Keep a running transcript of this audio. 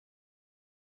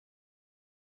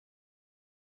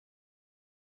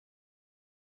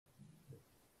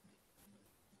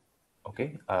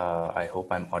Okay, I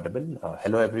hope I'm audible.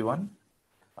 Hello, everyone.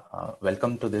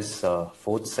 Welcome to this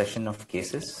fourth session of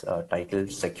cases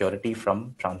titled Security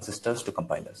from Transistors to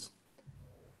Compilers.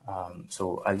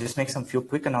 So I'll just make some few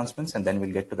quick announcements and then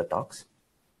we'll get to the talks.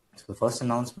 So the first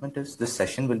announcement is this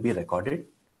session will be recorded.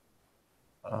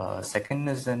 Second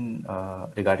is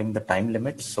regarding the time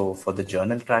limits. So for the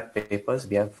journal track papers,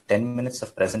 we have 10 minutes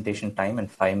of presentation time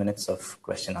and 5 minutes of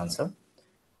question answer.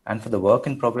 And for the work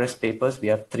in progress papers, we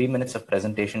have 3 minutes of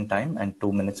presentation time and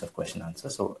 2 minutes of question answer.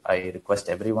 So I request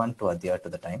everyone to adhere to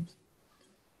the times.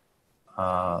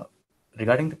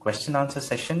 Regarding the question answer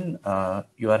session,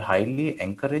 you are highly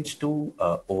encouraged to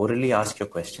orally ask your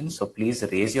questions. So please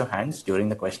raise your hands during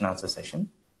the question answer session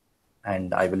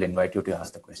and I will invite you to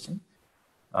ask the question.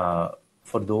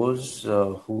 For those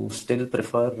who still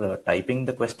prefer typing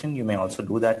the question, you may also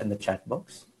do that in the chat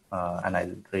box. And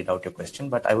I'll read out your question,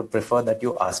 but I would prefer that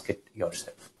you ask it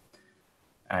yourself.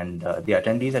 And the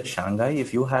attendees at Shanghai,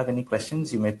 if you have any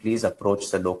questions, you may please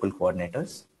approach the local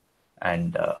coordinators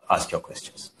and ask your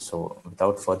questions. So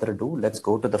without further ado, let's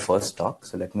go to the first talk.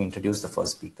 So let me introduce the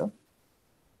first speaker.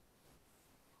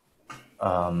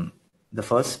 The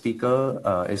first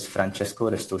speaker is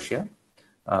Francesco Restuccia.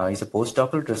 He's a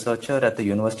postdoctoral researcher at the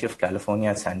University of California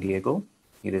at San Diego.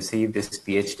 He received his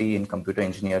PhD in computer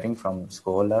engineering from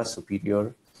Scuola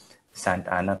Superiore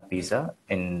Sant'Anna Pisa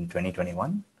in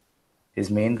 2021.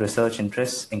 His main research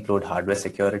interests include hardware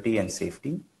security and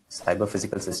safety, cyber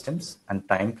physical systems, and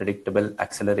time predictable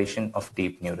acceleration of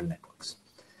deep neural networks.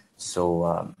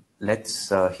 So let's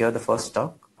hear the first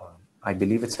talk. I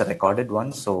believe it's a recorded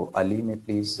one. So Ali, may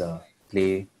please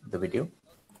play the video.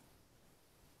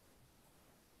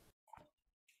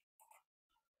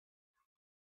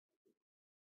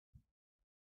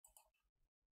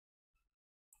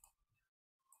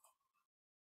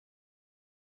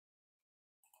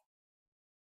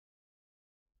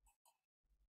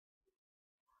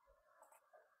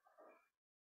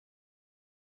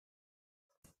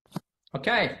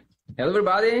 Okay, hello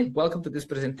everybody, welcome to this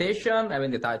presentation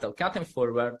having the title Cutting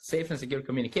Forward Safe and Secure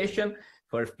Communication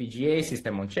for FPGA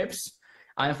System on Chips.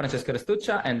 I'm Francesco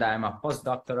Restuccia and I'm a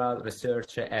postdoctoral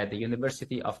researcher at the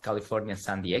University of California,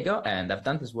 San Diego, and I've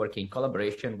done this work in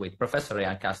collaboration with Professor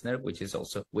Kastner, which is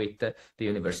also with the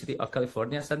University of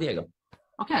California, San Diego.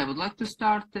 Okay, I would like to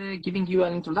start giving you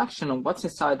an introduction on what's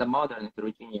inside a modern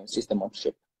heterogeneous system on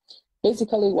chip.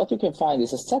 Basically, what you can find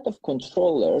is a set of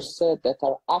controllers that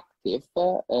are active,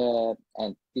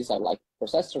 and these are like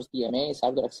processors, DMAs,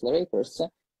 hardware accelerators,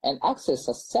 and access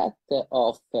a set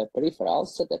of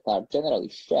peripherals that are generally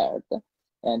shared.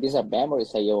 And these are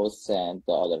memories, IOs, and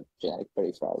other generic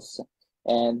peripherals.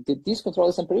 And these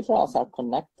controllers and peripherals are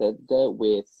connected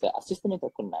with a system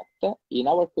interconnect. In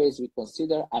our case, we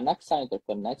consider an AXI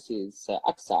interconnect.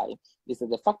 AXI is the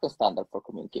de facto standard for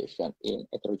communication in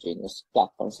heterogeneous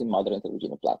platforms, in modern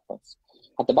heterogeneous platforms.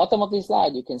 At the bottom of this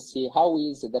slide, you can see how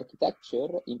is the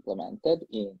architecture implemented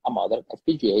in a modern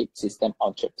FPGA system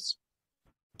on chips.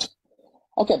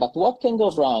 Okay, but what can go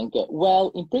wrong?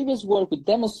 Well, in previous work, we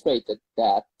demonstrated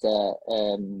that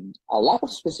a lack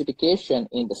of specification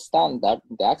in the standard,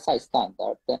 the AXI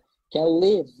standard, can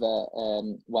leave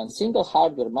one single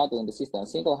hardware module in the system, a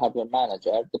single hardware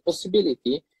manager, the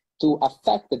possibility to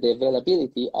affect the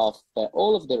availability of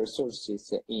all of the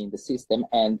resources in the system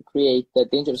and create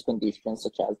dangerous conditions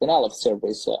such as denial of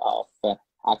service of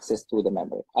access to the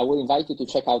memory. I will invite you to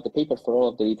check out the paper for all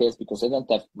of the details because I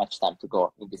don't have much time to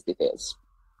go in these details.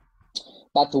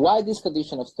 But why this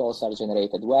condition of stalls are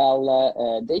generated?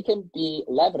 Well, they can be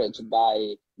leveraged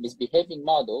by misbehaving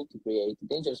model to create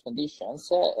dangerous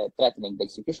conditions threatening the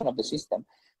execution of the system,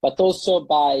 but also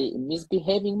by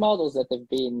misbehaving models that have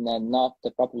been not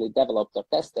properly developed or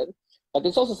tested. But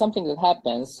it's also something that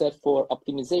happens for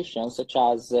optimization, such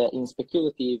as in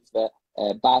speculative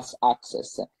bus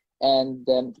access. And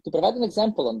to provide an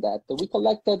example on that, we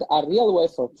collected a real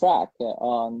wafer track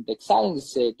on the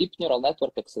Xilinx Deep Neural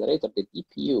Network Accelerator, the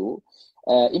DPU,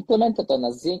 implemented on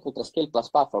a Zinc UltraScale Plus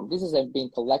platform. This has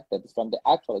been collected from the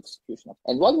actual execution.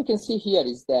 And what we can see here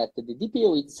is that the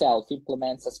DPU itself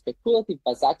implements a speculative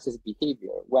bus access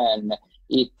behavior when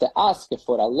it asks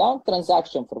for a long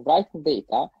transaction for writing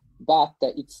data, but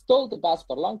it stalled the bus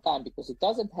for a long time because it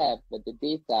doesn't have the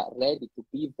data ready to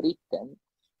be written.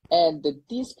 And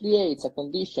this creates a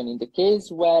condition in the case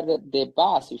where the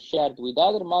bus is shared with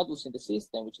other modules in the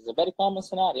system, which is a very common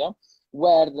scenario,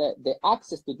 where the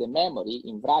access to the memory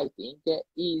in writing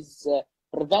is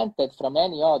prevented from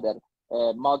any other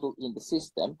module in the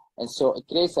system. And so it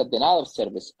creates a denial of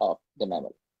service of the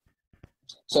memory.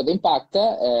 So the impact,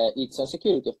 it's on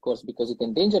security, of course, because it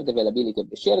endangers the availability of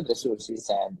the shared resources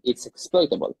and it's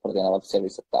exploitable for denial of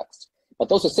service attacks.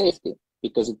 But also safety,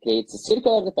 because it creates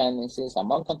circular dependencies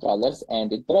among controllers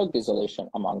and it broke the isolation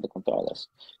among the controllers.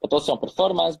 But also on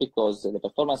performance, because the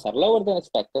performance are lower than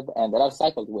expected and there are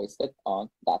cycles wasted on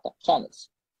data channels.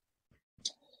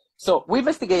 So we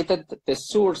investigated the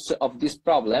source of this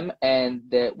problem,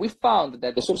 and we found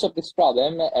that the source of this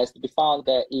problem has to be found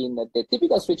in the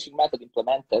typical switching method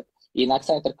implemented in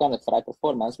AXI interconnect for high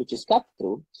performance, which is cut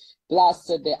through, plus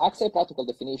the AXI protocol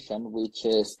definition, which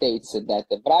states that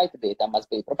the write data must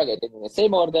be propagated in the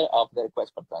same order of the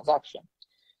request per transaction.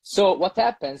 So what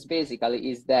happens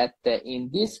basically is that in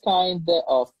this kind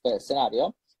of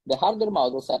scenario, the hardware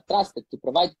modules are trusted to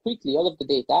provide quickly all of the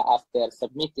data after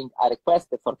submitting a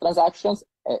request for transactions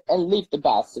and leave the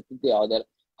bus to the other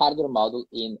hardware module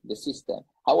in the system.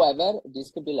 However,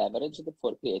 this can be leveraged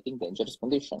for creating dangerous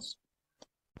conditions.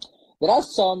 There are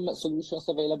some solutions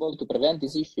available to prevent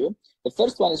this issue. The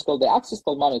first one is called the access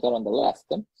stall monitor on the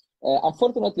left.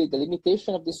 Unfortunately, the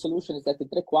limitation of this solution is that it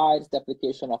requires the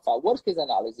application of a worst case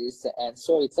analysis, and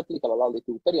so it's applicable only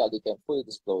to periodic and fully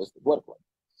disclosed workload.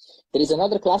 There is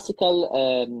another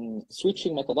classical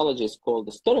switching methodology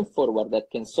called storing forward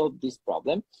that can solve this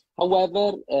problem.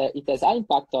 However, it has high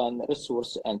impact on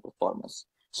resource and performance.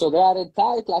 So there are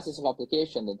entire classes of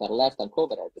applications that are left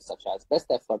uncovered, such as best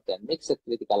effort and mixed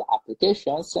critical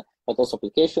applications, but also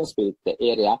applications with the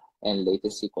area and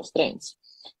latency constraints.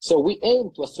 So we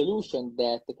aim to a solution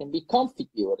that can be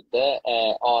configured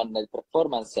on the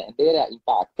performance and area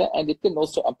impact, and it can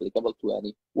also be applicable to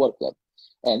any workload.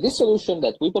 And this solution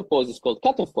that we propose is called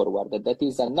cut and forward, that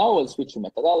is a novel switching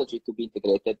methodology to be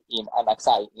integrated in an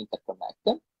AXI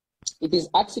interconnect. It is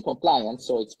AXI compliant,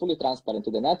 so it's fully transparent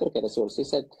to the network and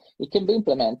resources, and it can be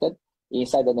implemented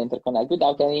inside an interconnect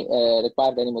without any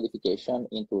required any modification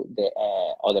into the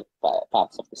other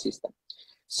parts of the system.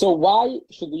 So why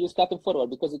should we use cut and forward?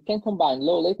 Because it can combine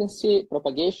low latency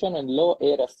propagation and low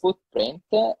area footprint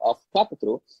of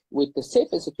cut-through with the safe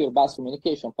and secure bus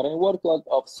communication for any workload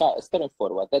of storing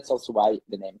forward. That's also why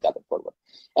the name cut and forward.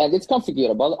 And it's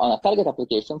configurable on a target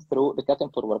application through the cut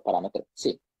and forward parameter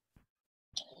C.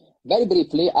 Very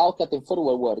briefly, how cut and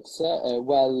forward works.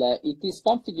 It is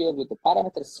configured with the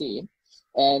parameter C,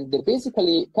 and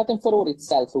basically cut and forward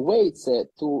itself waits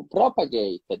to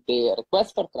propagate the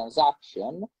request for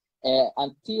transaction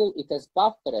until it has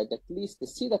buffered at least the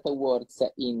C data words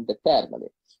internally.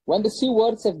 When the C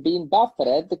words have been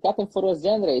buffered, the cut and forward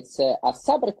generates a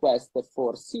sub request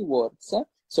for C words,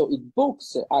 so it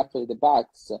books actually the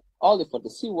bugs only for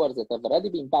the C words that have already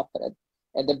been buffered.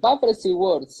 And the buffered C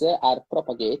words are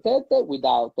propagated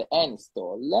without any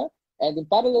stall. And in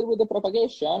parallel with the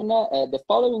propagation, the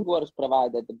following words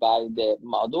provided by the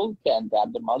module the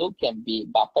other module can be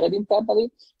buffered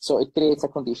internally. So it creates a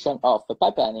condition of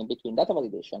pipelining between data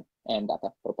validation and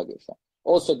data propagation.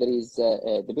 Also, there is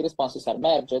the B responses are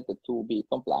merged to be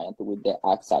compliant with the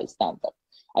AXI standard.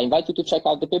 I invite you to check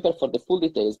out the paper for the full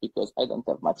details because I don't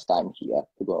have much time here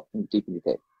to go in deep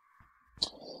detail.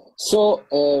 So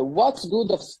what's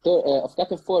good of cut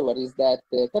and forward is that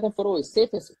cut and forward is safe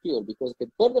and secure because the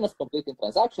burden of completing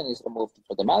transaction is removed.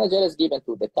 So the manager is given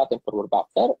to the cut and forward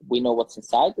buffer. We know what's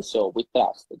inside, so we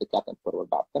trust the cut and forward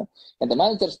buffer. And the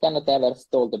managers cannot ever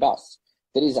stall the bus.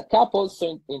 There is a cap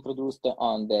also introduced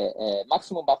on the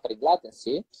maximum buffering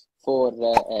latency for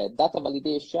data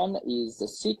validation is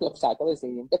C clock cycle is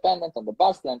independent on the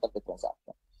bus length of the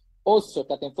transaction. Also,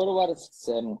 cut and forward is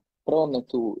prone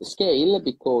to scale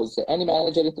because any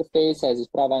manager interface has its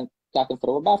private cut and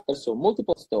forward buffer, so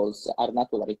multiple stalls are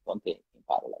naturally contained in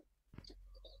parallel.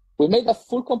 We made a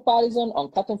full comparison on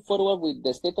cut and forward with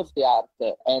the state of the art,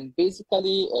 and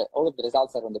basically all of the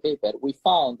results are on the paper. We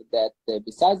found that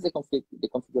besides the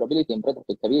configurability and broad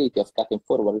applicability of cut and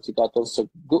forward, we got also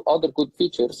other good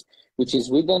features, which is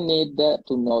we don't need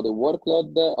to know the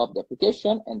workload of the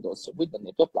application, and also we don't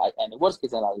need to apply any worst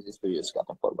case analysis to use cut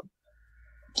and forward.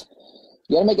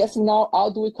 You may guessing now, how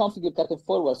do we configure cut and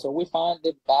forward? So we find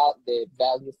the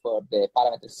value for the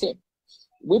parameter C.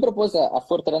 We propose a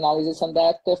further analysis on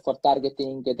that for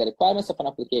targeting the requirements of an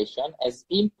application. As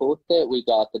input, we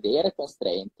got the area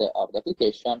constraint of the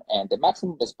application and the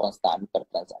maximum response time per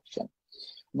transaction.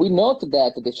 We note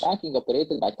that the chunking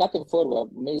operated by cut and forward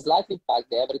may slightly impact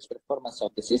the average performance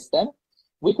of the system.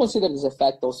 We consider this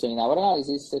effect also in our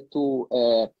analysis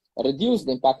to reduce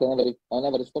the impact on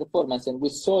average performance, and we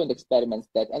saw in the experiments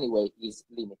that anyway is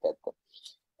limited.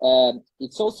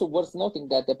 It's also worth noting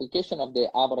that the application of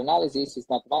our analysis is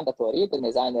not mandatory. The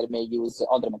designer may use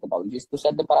other methodologies to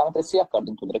set the parameters C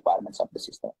according to the requirements of the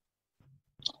system.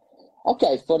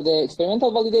 Okay, for the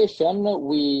experimental validation,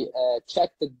 we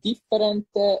checked different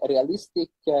realistic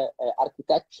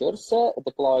architectures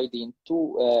deployed in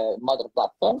two modern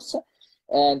platforms.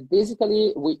 And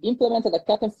basically, we implemented a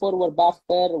cut and forward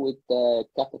buffer with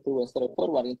cut through and storage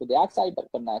forward into the AX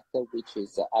hyperconnect, which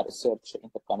is a research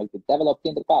interconnect we developed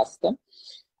in the past.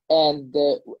 And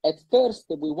at first,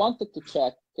 we wanted to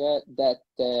check that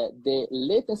the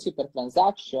latency per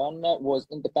transaction was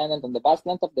independent on the bus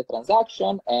length of the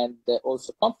transaction and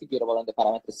also configurable on the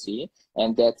parameter C.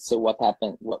 And that's what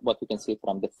happened, what you can see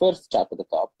from the first chart at the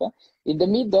top. In the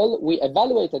middle, we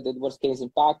evaluated the worst case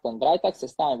impact on write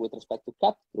access time with respect to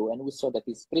cut through, and we saw that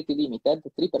it's pretty limited,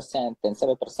 3% and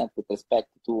 7% with respect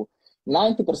to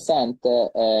 90%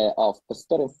 of the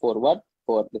store and forward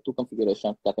for the two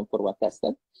configurations cut and forward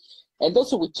tested. And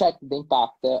also we checked the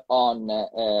impact on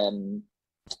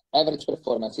average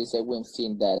performances. We've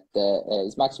seen that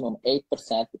is maximum 8%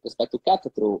 with respect to cut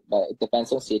through, but it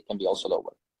depends on C, it can be also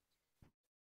lower.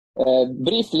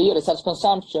 Briefly, research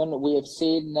consumption, we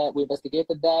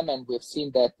investigated them, and we've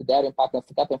seen that their impact on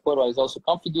cut and forward is also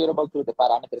configurable through the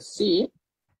parameter C.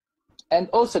 And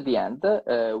also at the end,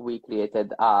 we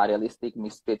created a realistic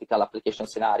mixed critical application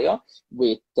scenario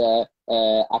with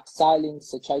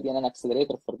Xilinx HIDNN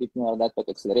accelerator for deep neural network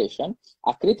acceleration,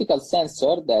 a critical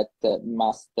sensor that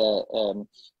must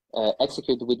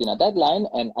execute within a deadline,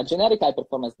 and a generic high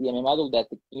performance DMA model that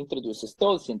introduces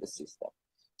stalls in the system.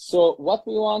 So what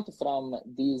we want from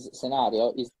this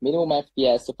scenario is minimum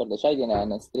FPS for the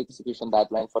HIDNN and strict execution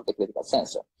deadline for the critical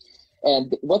sensor.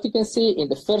 And what you can see in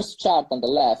the first chart on the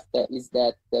left is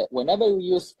that whenever we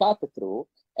use cut-through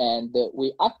and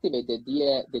we activate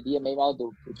the DMA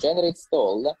module to generate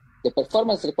stall, the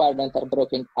performance requirements are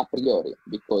broken a priori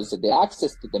because the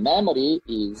access to the memory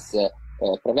is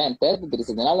prevented. There is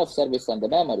a denial of service on the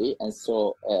memory, and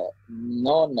so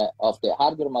none of the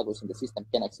hardware modules in the system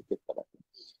can execute correctly.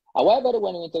 However,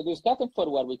 when we introduce cut and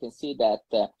forward, we can see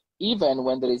that even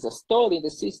when there is a stall in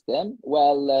the system,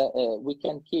 well, we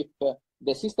can keep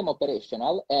the system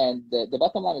operational, and the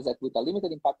bottom line is that with a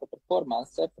limited impact of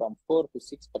performance from 4 to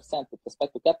 6% with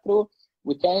respect to cut-through,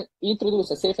 we can introduce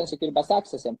a safe and secure bus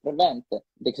access and prevent the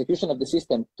execution of the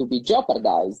system to be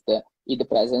jeopardized in the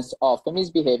presence of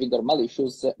misbehaving or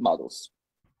malicious models.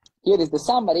 Here is the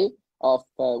summary of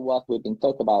what we've been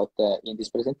talking about in this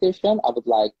presentation. I would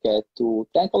like to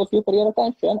thank all of you for your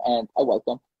attention, and I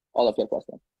welcome all of your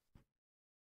questions.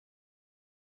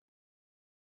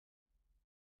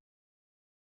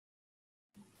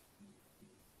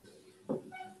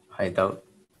 Hi, that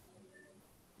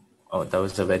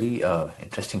was a very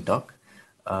interesting talk.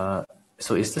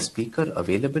 So is the speaker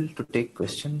available to take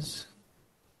questions?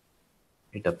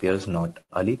 It appears not.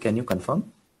 Ali, can you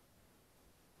confirm?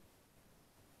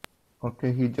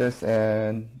 Okay, he just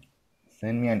sent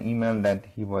me an email that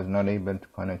he was not able to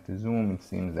connect to Zoom. It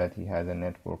seems that he has a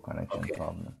network connection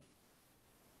problem.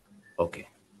 Okay.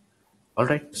 All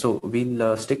right. So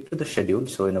we'll stick to the schedule.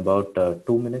 So in about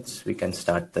 2 minutes, we can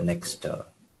start the next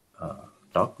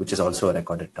talk, which is also a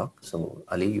recorded talk. So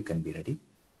Ali, you can be ready.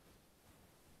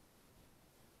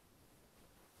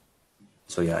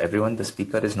 So yeah, everyone, the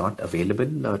speaker is not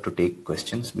available to take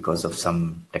questions because of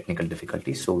some technical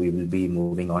difficulties. So we will be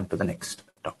moving on to the next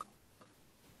talk.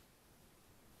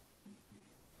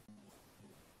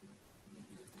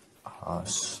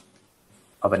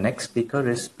 Our next speaker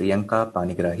is Priyanka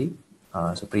Panigrahi.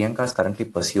 So Priyanka is currently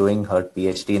pursuing her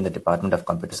PhD in the Department of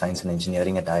Computer Science and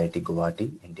Engineering at IIT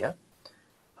Guwahati, India.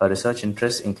 Her research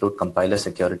interests include compiler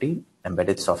security,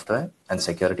 embedded software, and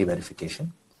security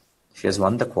verification. She has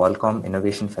won the Qualcomm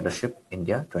Innovation Fellowship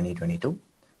India 2022.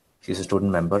 She is a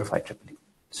student member of IEEE.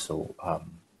 So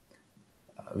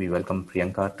we welcome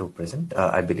Priyanka to present.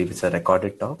 I believe it's a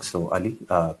recorded talk. So Ali,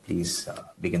 please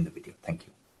begin the video. Thank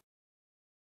you.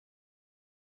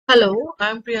 Hello,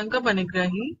 I'm Priyanka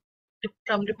Panigrahi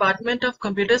from Department of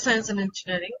Computer Science and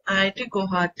Engineering, IIT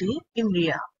Guwahati,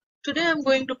 India. Today I'm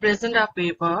going to present our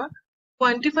paper,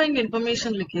 Quantifying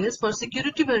Information Leakage for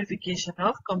Security Verification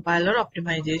of Compiler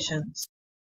Optimizations.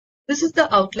 This is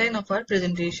the outline of our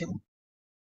presentation.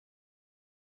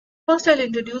 First, I'll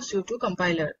introduce you to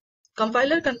compiler.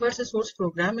 Compiler converts a source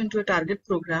program into a target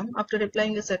program after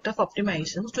applying a set of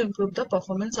optimizations to improve the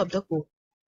performance of the code.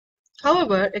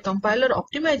 However, a compiler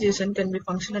optimization can be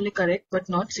functionally correct but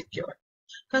not secure.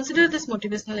 Consider this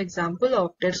motivational example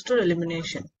of dead store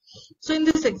elimination. So in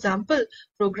this example,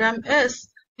 program S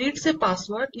reads a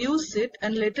password, uses it,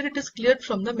 and later it is cleared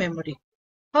from the memory.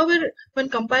 However, when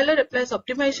compiler applies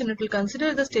optimization, it will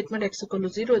consider the statement x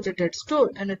equals 0 as a dead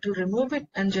store, and it will remove it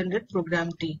and generate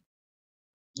program T.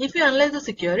 If you analyze the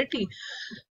security,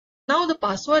 now the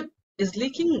password is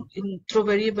leaking through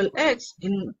variable x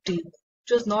in t,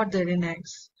 which was not there in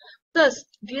x. Thus,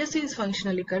 DSC is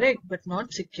functionally correct but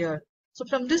not secure. So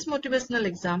from this motivational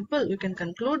example, you can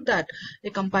conclude that a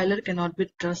compiler cannot be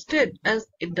trusted as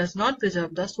it does not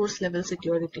preserve the source level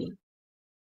security.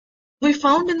 We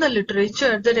found in the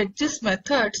literature there exist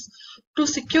methods to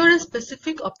secure a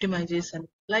specific optimization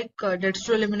like dead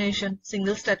store elimination,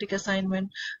 single static assignment,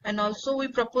 and also we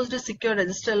proposed a secure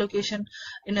register allocation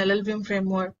in LLVM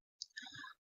framework.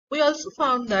 We also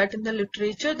found that in the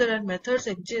literature there are methods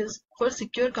exist for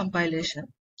secure compilation.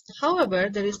 However,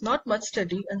 there is not much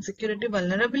study on security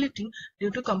vulnerability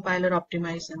due to compiler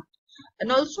optimization.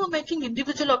 And also making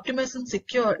individual optimization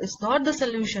secure is not the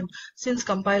solution since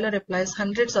compiler applies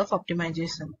hundreds of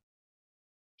optimization.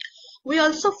 We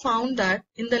also found that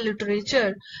in the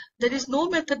literature there is no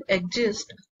method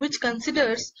exists which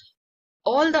considers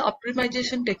all the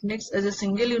optimization techniques as a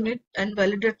single unit and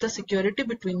validate the security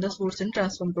between the source and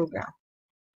transform program.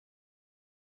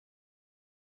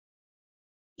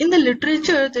 In the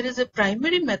literature, there is a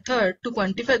primary method to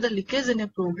quantify the leakage in a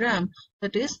program,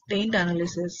 that is taint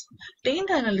analysis.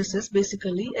 Taint analysis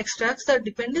basically extracts the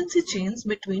dependency chains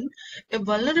between a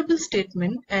vulnerable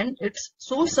statement and its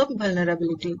source of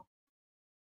vulnerability.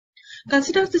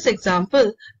 Consider this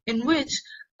example in which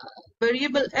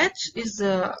variable h is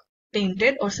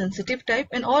tainted or sensitive type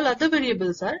and all other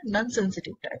variables are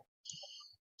non-sensitive type.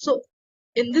 So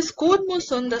in this code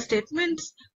motion, the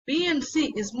statements B and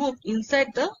C is moved inside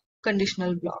the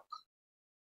conditional block.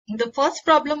 The first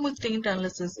problem with taint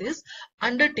analysis is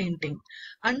under-tainting.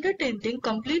 Under-tainting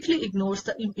completely ignores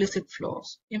the implicit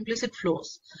flows.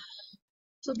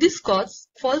 So this causes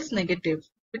false negative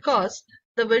because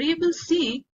the variable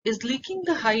C is leaking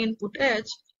the high input edge,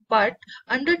 but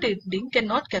under-tainting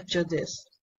cannot capture this.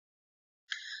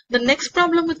 The next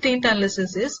problem with taint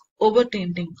analysis is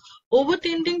over-tainting.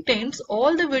 Over-tainting taints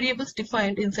all the variables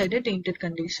defined inside a tainted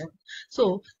condition.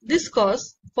 So this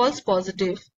causes false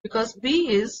positive because B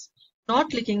is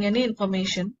not leaking any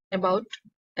information about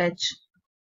H.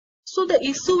 So the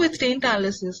issue with taint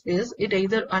analysis is it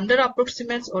either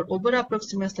under-approximates or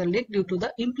over-approximates the leak due to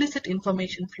the implicit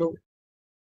information flow.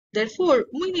 Therefore,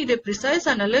 we need a precise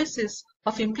analysis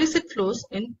of implicit flows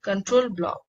in control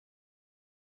block.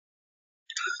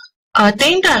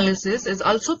 Taint analysis is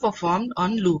also performed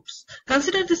on loops.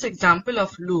 Consider this example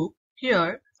of loop.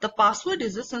 Here, the password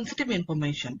is a sensitive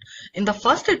information. In the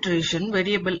first iteration,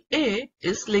 variable A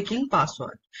is leaking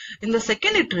password. In the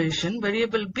second iteration,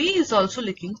 variable B is also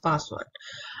leaking password.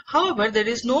 However, there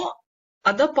is no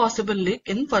other possible leak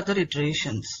in further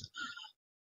iterations.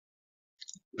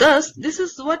 Thus, this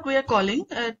is what we are calling,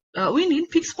 we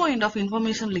need fixed point of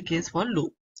information leakage for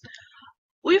loop.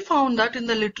 We found that in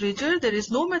the literature there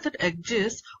is no method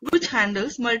exists which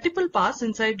handles multiple paths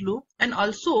inside loop, and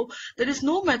also there is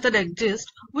no method exists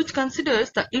which considers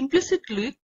the implicit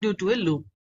leak due to a loop.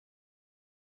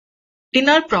 In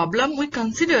our problem, we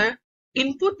consider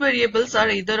input variables are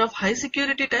either of high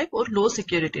security type or low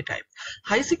security type.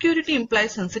 High security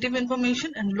implies sensitive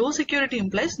information and low security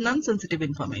implies non-sensitive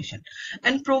information.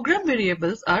 And program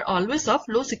variables are always of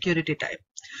low security type.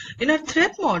 In our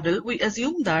threat model, we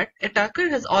assume that attacker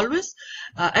has always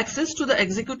access to the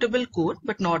executable code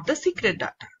but not the secret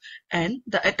data. And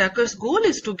the attacker's goal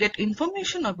is to get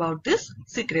information about this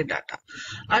secret data.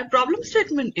 Our problem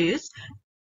statement is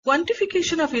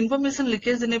quantification of information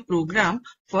leakage in a program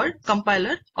for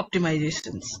compiler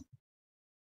optimizations.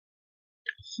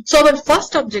 So our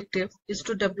first objective is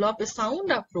to develop a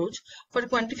sound approach for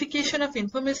quantification of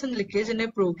information leakage in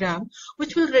a program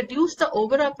which will reduce the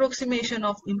over-approximation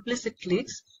of implicit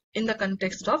leaks in the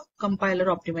context of compiler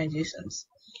optimizations.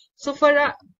 So for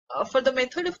the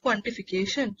method of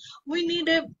quantification, we need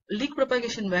a leak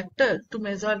propagation vector to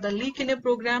measure the leak in a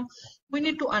program. We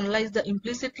need to analyze the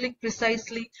implicit leak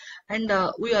precisely, and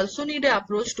we also need an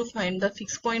approach to find the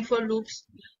fixed point for loops.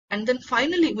 And then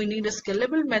finally, we need a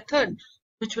scalable method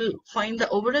which will find the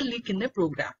overall leak in a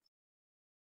program.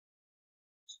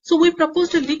 So we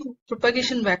proposed a leak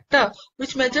propagation vector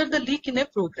which measures the leak in a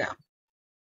program.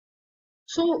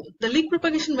 So the leak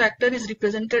propagation vector is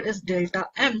represented as delta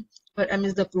M, where M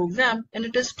is the program, and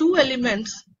it has two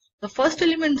elements. The first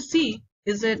element C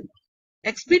is an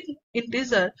X-bit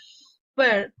integer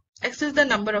where X is the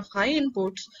number of high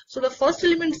inputs. So the first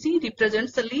element C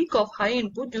represents the leak of high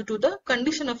input due to the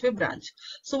condition of a branch.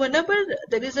 So whenever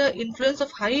there is an influence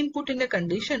of high input in a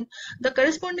condition, the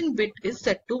corresponding bit is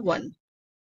set to 1.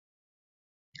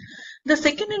 The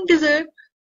second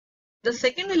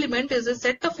element is a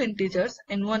set of integers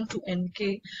n1 to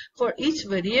nk for each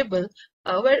variable,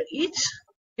 where each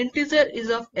integer is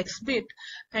of x bit,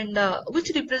 and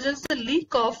which represents the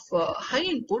leak of high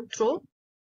input through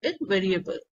a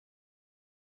variable.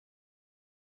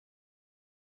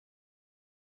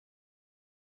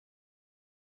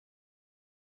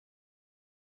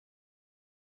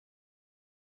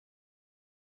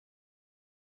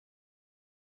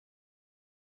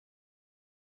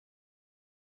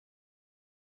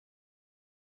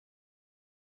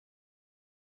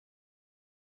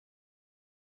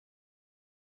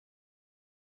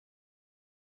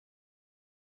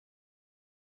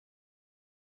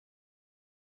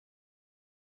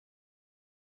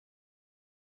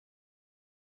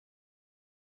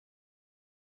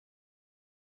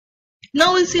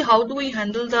 Now we'll see how do we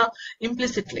handle the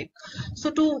implicit leak.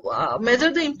 So to measure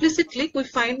the implicit leak, we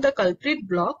find the culprit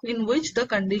block in which the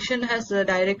condition has a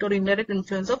direct or indirect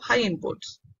influence of high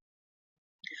inputs.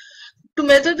 To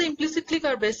measure the implicit leak,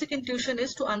 our basic intuition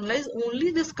is to analyze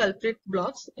only these culprit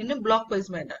blocks in a block-wise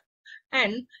manner.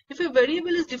 And if a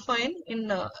variable is defined in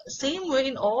the same way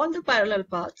in all the parallel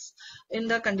paths in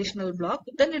the conditional block,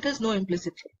 then it has no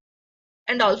implicit leak.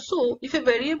 And also, if a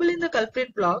variable in the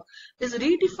culprit block is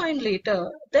redefined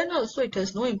later, then also it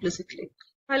has no implicit leak.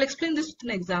 I'll explain this with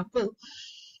an example.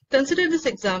 Consider this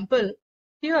example.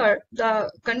 Here, the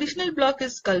conditional block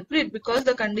is culprit because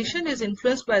the condition is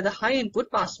influenced by the high input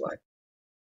password.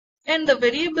 And the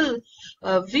variable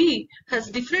v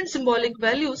has different symbolic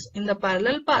values in the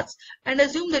parallel paths, and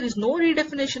assume there is no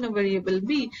redefinition of variable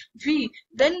v,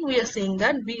 then we are saying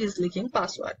that v is leaking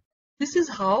password. This is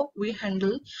how we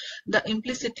handle the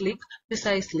implicit leak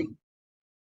precisely.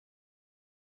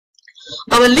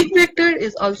 Our leak vector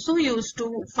is also used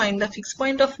to find the fixed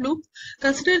point of loop.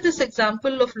 Consider this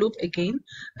example of loop again,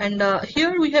 and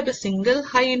here we have a single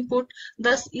high input,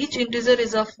 thus each integer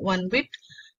is of 1 bit.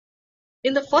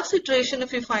 In the first iteration,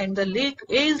 if we find the leak,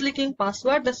 A is leaking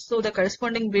password, so the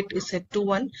corresponding bit is set to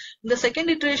 1. In the second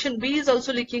iteration, B is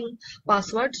also leaking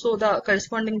password, so the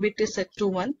corresponding bit is set to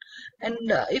 1. And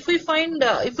if we find,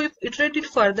 if we iterate it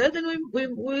further, then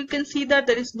we can see that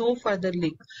there is no further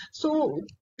leak. So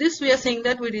this we are saying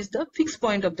that we reach the fixed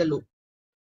point of the loop.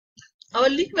 Our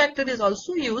leak vector is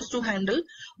also used to handle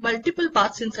multiple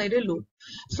paths inside a loop.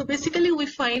 So basically, we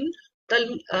find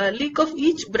the leak of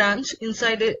each branch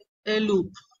inside a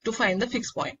loop to find the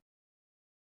fixed point.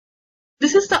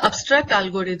 This is the abstract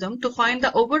algorithm to find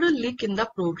the overall leak in the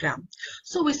program.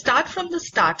 So we start from the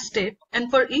start state,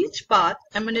 and for each path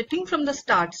emanating from the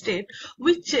start state,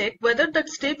 we check whether that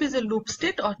state is a loop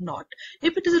state or not.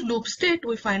 If it is a loop state,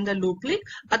 we find the loop leak.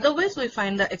 Otherwise, we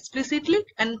find the explicit leak,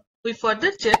 and we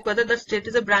further check whether that state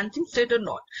is a branching state or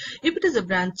not. If it is a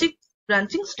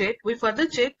branching state, we further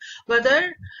check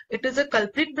whether it is a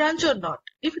culprit branch or not.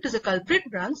 If it is a culprit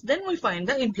branch, then we find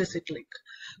the implicit leak.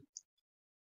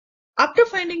 After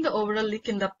finding the overall leak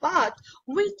in the path,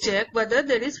 we check whether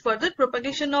there is further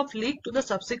propagation of leak to the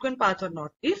subsequent path or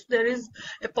not. If there is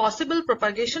a possible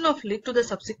propagation of leak to the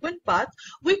subsequent path,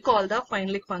 we call the find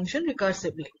leak function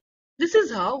recursively. This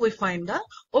is how we find the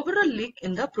overall leak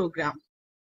in the program.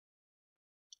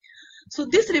 So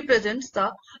this represents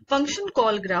the function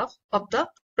call graph of the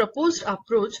proposed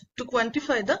approach to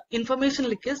quantify the information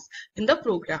leakage in the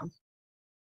program.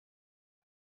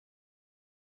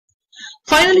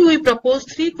 Finally, we propose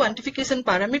 3 quantification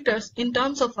parameters in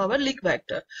terms of our leak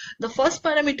vector. The first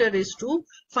parameter is to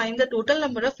find the total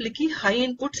number of leaky high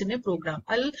inputs in a program.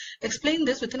 I'll explain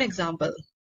this with an example.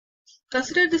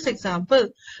 Consider this example.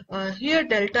 Here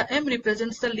delta M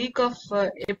represents the leak of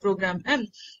a program M.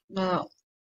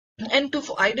 And to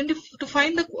find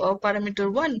the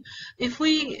parameter 1, if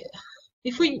we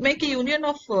make a union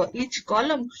of each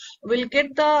column, we'll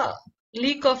get the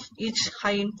leak of each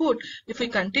high input. If we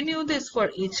continue this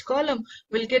for each column,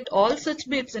 we'll get all such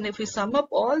bits, and if we sum up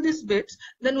all these bits,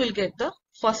 then we'll get the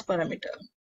first parameter.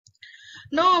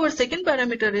 Now our second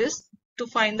parameter is to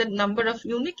find the number of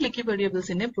unique leaky variables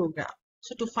in a program.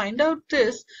 So to find out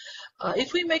this,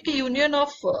 if we make a union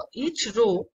of each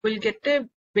row, we'll get a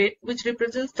bit which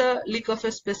represents the leak of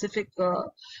a specific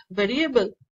variable.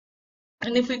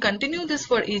 And if we continue this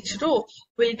for each row,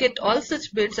 we'll get all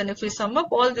such bits, and if we sum up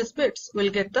all these bits,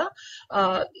 we'll get the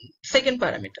second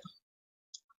parameter.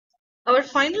 Our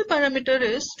final parameter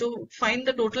is to find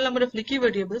the total number of leaky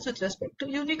variables with respect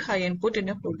to unique high input in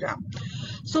a program.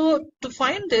 So to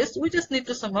find this, we just need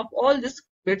to sum up all these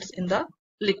bits in the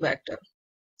leak vector.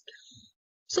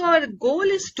 So our goal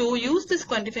is to use these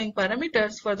quantifying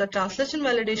parameters for the translation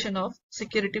validation of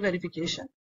security verification.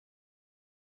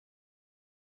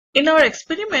 In our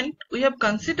experiment, we have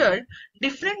considered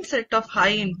different set of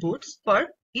high inputs for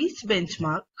each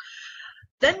benchmark.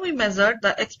 Then we measured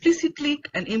the explicit leak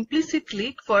and implicit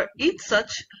leak for each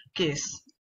such case.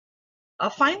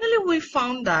 Finally, we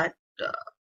found that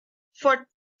for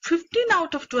 15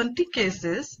 out of 20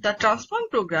 cases, the transform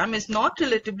program is not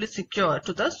relatively secure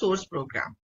to the source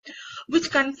program,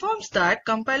 which confirms that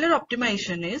compiler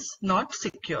optimization is not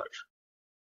secure.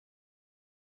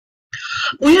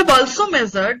 We have also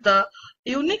measured the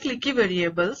unique leaky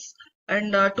variables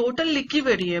and total leaky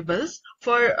variables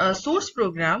for a source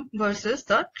program versus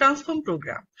the transform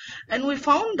program. And we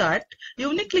found that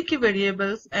unique leaky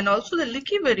variables and also the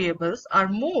leaky variables are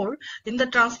more in the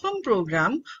transform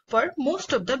program for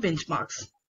most of the benchmarks.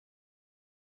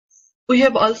 We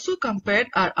have also compared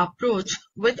our approach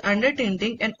with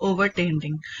undertainting and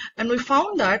overtainting, and we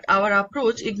found that our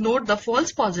approach ignored the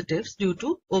false positives due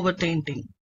to overtainting.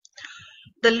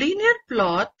 The linear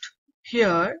plot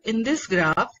here in this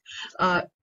graph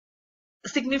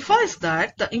signifies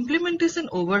that the implementation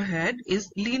overhead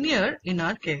is linear in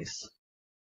our case.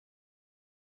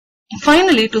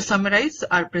 Finally, to summarize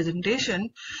our presentation,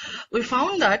 we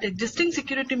found that existing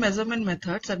security measurement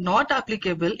methods are not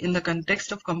applicable in the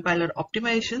context of compiler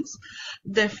optimizations.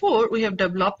 Therefore, we have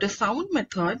developed a sound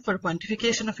method for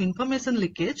quantification of information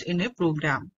leakage in a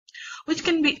program, which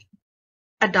can be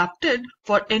adapted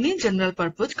for any general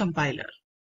purpose compiler.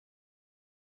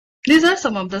 These are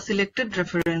some of the selected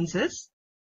references.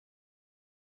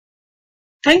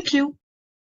 Thank you.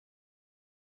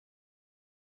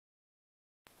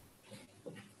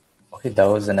 Okay, that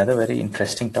was another very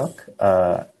interesting talk.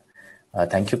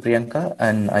 Thank you, Priyanka.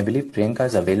 And I believe Priyanka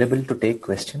is available to take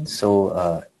questions.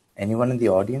 So anyone in the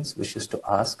audience wishes to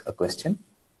ask a question?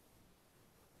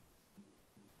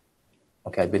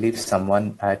 Okay, I believe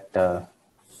someone at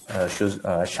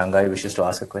Shanghai wishes to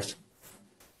ask a question.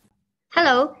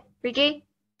 Hello, Ricky.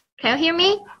 Can you hear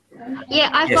me? Yeah,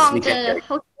 I found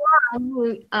Hussam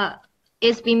who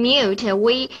is being muted.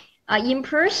 We in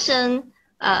person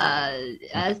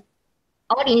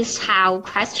audience have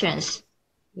questions.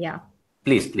 Yeah.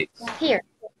 Please. Here.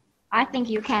 I think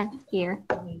you can hear.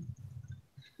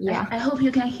 Yeah. I hope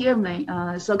you can hear me.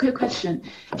 So quick question.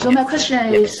 So my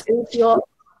question is your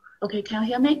okay, can you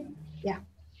hear me? Yeah.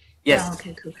 Yes.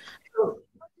 Okay, cool.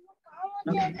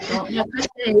 Okay, so my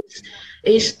question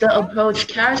is the approach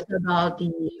cares about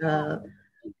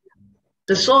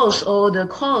the source or the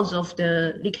cause of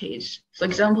the leakage? For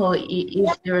example,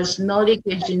 if there is no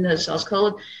leakage in the source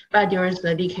code, but there is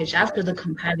a leakage after the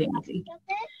compiling,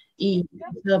 is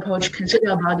the approach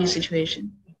consider about this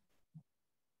situation?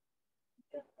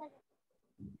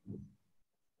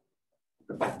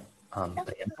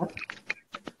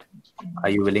 Are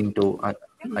you willing to?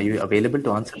 Are you available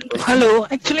to answer the question? Hello.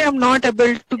 Actually, I'm not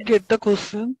able to get the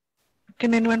question.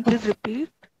 Can anyone please repeat?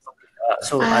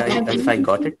 If I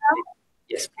got it,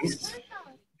 yes, please.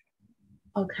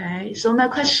 Okay. So my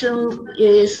question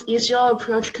is your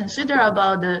approach consider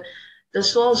about the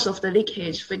source of the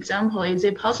leakage? For example, is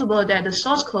it possible that the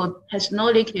source code has no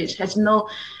leakage, has no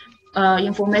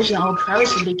information on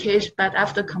privacy leakage, but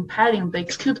after compiling the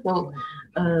executable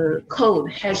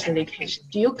code has the leakage?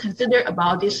 Do you consider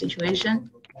about this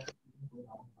situation?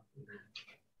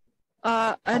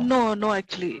 No,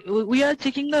 actually. We are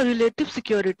checking the relative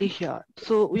security here.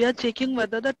 So we are checking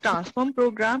whether the transform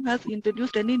program has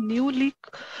introduced any new leak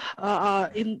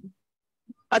in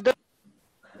other.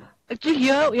 Actually,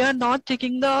 here we are not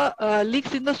checking the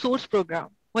leaks in the source program.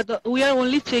 We are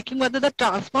only checking whether the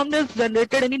transform has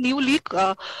generated any new leak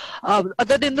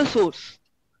other than the source.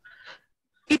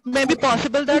 It may be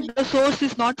possible that the source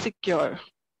is not secure.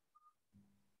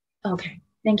 Okay,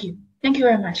 thank you. Thank you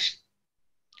very much.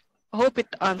 I hope it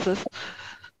answers.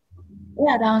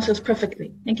 Yeah, that answers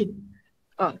perfectly. Thank you.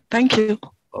 Thank you.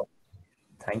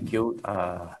 Thank you.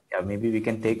 Yeah, maybe we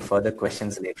can take further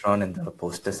questions later on in the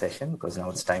poster session because now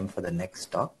it's time for the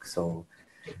next talk. So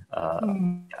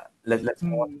let's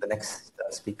move on to the next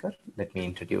speaker. Let me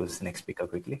introduce the next speaker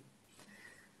quickly.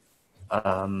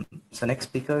 So next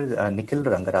speaker is Nikhil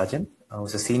Rangarajan,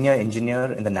 who's a senior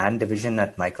engineer in the NAND division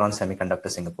at Micron Semiconductor,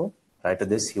 Singapore. Prior to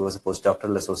this, he was a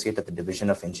postdoctoral associate at the Division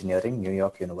of Engineering, New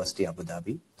York University, Abu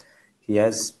Dhabi. He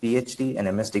has PhD and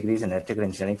MS degrees in electrical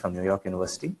engineering from New York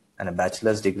University and a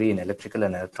bachelor's degree in electrical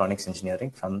and electronics engineering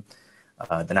from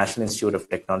the National Institute of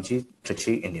Technology,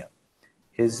 Trichy, India.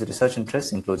 His research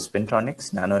interests include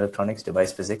spintronics, nanoelectronics,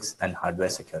 device physics, and hardware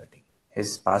security.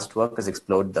 His past work has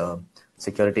explored the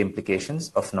security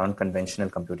implications of non-conventional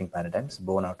computing paradigms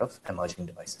born out of emerging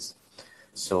devices.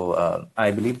 So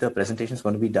I believe the presentation is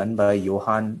going to be done by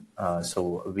Johann.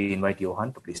 So we invite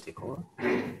Johann to please take over.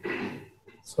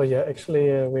 So yeah,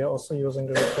 actually we are also using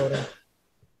the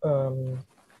recording.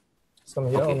 So I'm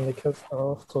here on Nikhil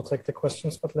to take the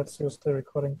questions, but let's use the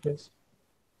recording, please.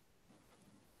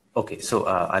 Okay, so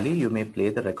Ali, you may play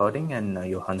the recording, and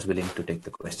Johann's willing to take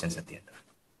the questions at the end.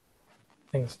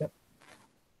 Thanks, yeah.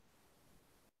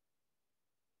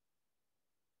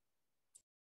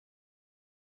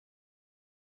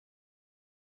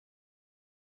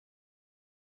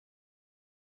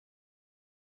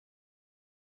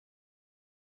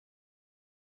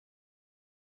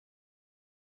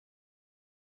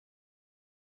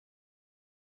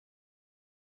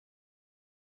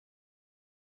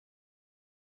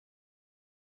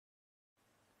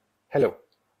 Hello,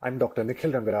 I'm Dr.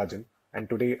 Nikhil Rangarajan, and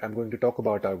today I'm going to talk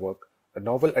about our work, a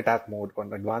novel attack mode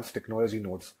on advanced technology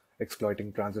nodes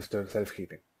exploiting transistor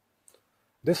self-heating.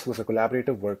 This was a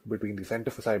collaborative work between the Center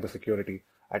for Cybersecurity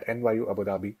at NYU Abu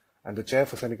Dhabi and the Chair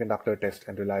for Semiconductor Test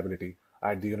and Reliability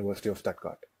at the University of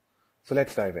Stuttgart. So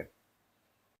let's dive in.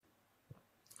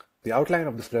 The outline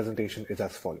of this presentation is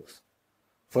as follows.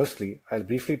 Firstly, I'll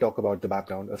briefly talk about the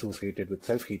background associated with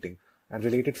self-heating and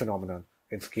related phenomena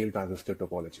in scale transistor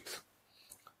topologies.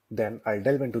 Then I'll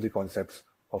delve into the concepts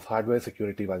of hardware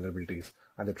security vulnerabilities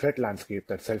and the threat landscape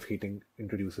that self-heating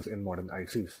introduces in modern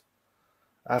ICs.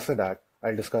 After that,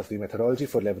 I'll discuss the methodology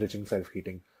for leveraging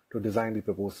self-heating to design the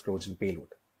proposed Trojan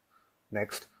payload.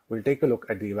 Next, we'll take a look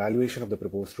at the evaluation of the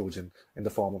proposed Trojan in the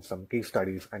form of some case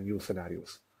studies and use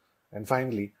scenarios. And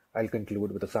finally, I'll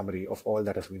conclude with a summary of all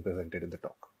that has been presented in the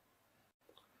talk.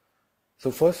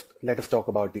 So first, let us talk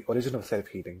about the origin of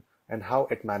self-heating and how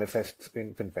it manifests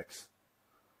in FinFETs.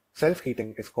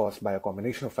 Self-heating is caused by a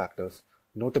combination of factors,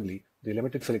 notably the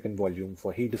limited silicon volume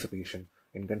for heat dissipation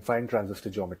in confined transistor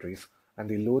geometries and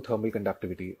the low thermal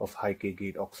conductivity of high-K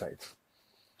gate oxides.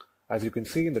 As you can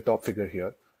see in the top figure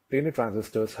here, planar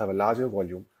transistors have a larger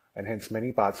volume and hence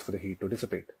many paths for the heat to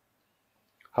dissipate.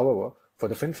 However, for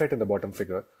the FinFET in the bottom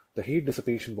figure, the heat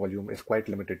dissipation volume is quite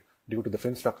limited due to the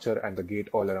fin structure and the gate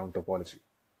all-around topology.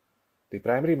 The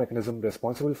primary mechanism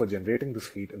responsible for generating this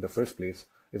heat in the first place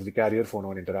is the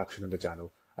carrier-phonon interaction in the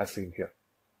channel, as seen here.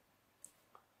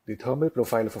 The thermal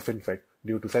profile of a FinFET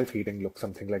due to self-heating looks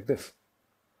something like this.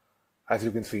 As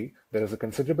you can see, there is a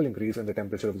considerable increase in the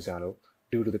temperature of the channel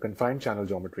due to the confined channel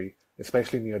geometry,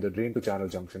 especially near the drain-to-channel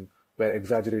junction, where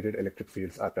exaggerated electric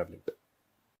fields are prevalent.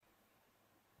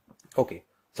 Okay,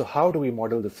 so how do we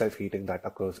model the self-heating that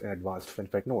occurs in advanced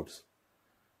FinFET nodes?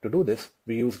 To do this,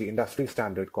 we use the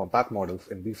industry-standard compact models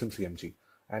in BSIMCMG,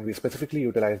 and we specifically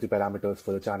utilize the parameters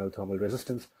for the channel thermal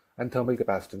resistance and thermal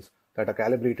capacitance that are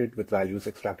calibrated with values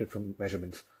extracted from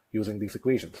measurements using these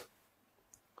equations.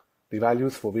 The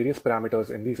values for various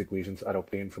parameters in these equations are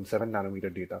obtained from 7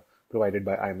 nanometer data provided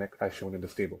by IMEC as shown in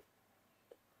this table.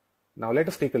 Now let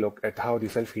us take a look at how the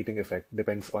self-heating effect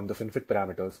depends on the FinFET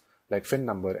parameters like fin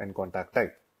number and contact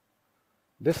type.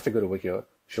 This figure over here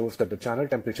shows that the channel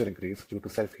temperature increase due to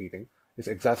self-heating is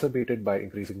exacerbated by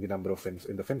increasing the number of fins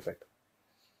in the FinFET.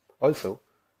 Also,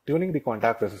 tuning the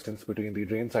contact resistance between the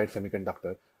drain side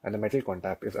semiconductor and the metal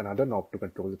contact is another knob to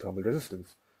control the thermal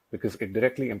resistance because it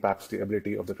directly impacts the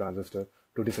ability of the transistor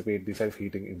to dissipate the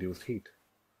self-heating induced heat.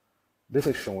 This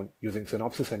is shown using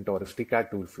Synopsys and Taurus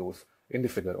TCAD tool flows in the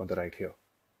figure on the right here.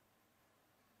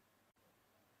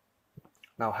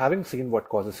 Now, having seen what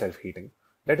causes self-heating,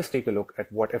 let us take a look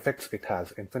at what effects it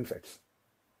has in FinFETs.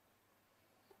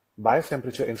 Bias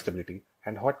temperature instability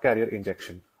and hot carrier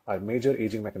injection are major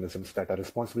aging mechanisms that are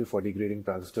responsible for degrading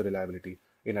transistor reliability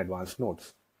in advanced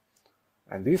nodes.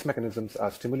 And these mechanisms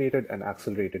are stimulated and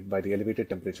accelerated by the elevated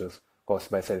temperatures caused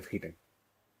by self-heating.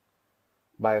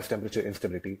 Bias temperature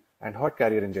instability and hot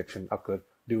carrier injection occur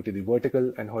due to the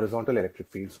vertical and horizontal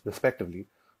electric fields, respectively,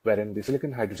 wherein the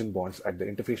silicon-hydrogen bonds at the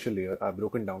interfacial layer are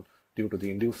broken down due to the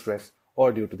induced stress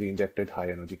or due to the injected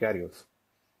high-energy carriers.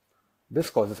 This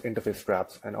causes interface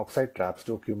traps and oxide traps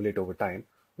to accumulate over time,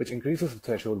 which increases the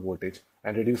threshold voltage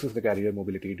and reduces the carrier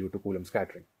mobility due to Coulomb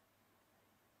scattering.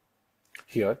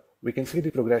 Here, we can see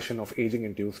the progression of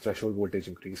aging-induced threshold voltage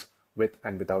increase with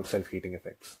and without self-heating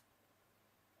effects.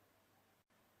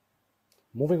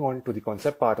 Moving on to the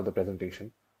concept part of the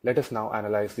presentation, let us now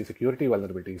analyze the security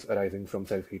vulnerabilities arising from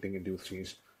self-heating induced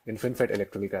change in FinFET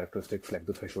electrical characteristics like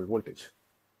the threshold voltage.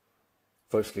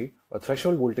 Firstly, a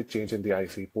threshold voltage change in the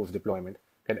IC post-deployment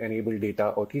can enable data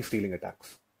or key stealing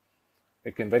attacks.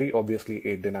 It can very obviously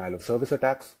aid denial of service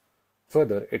attacks.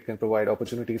 Further, it can provide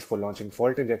opportunities for launching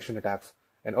fault injection attacks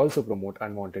and also promote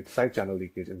unwanted side channel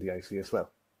leakage in the IC as well.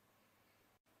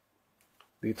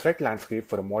 The threat landscape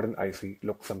for a modern IC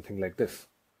looks something like this,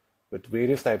 with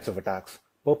various types of attacks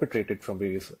perpetrated from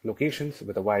various locations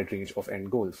with a wide range of end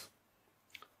goals.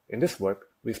 In this work,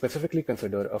 we specifically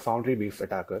consider a foundry-based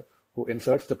attacker who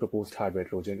inserts the proposed hardware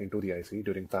Trojan into the IC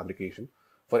during fabrication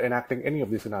for enacting any of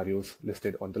the scenarios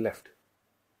listed on the left.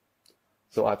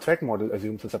 So our threat model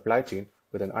assumes a supply chain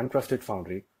with an untrusted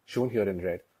foundry, shown here in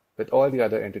red, with all the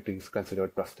other entities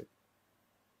considered trusted.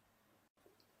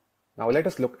 Now let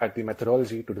us look at the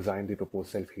methodology to design the proposed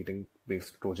self-heating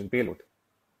based Trojan payload.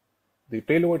 The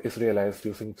payload is realized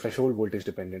using threshold voltage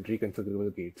dependent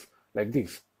reconfigurable gates like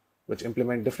these, which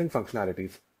implement different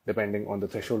functionalities depending on the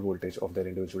threshold voltage of their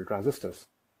individual transistors.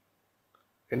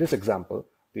 In this example,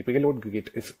 the payload gate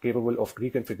is capable of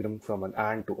reconfiguring from an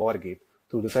AND to OR gate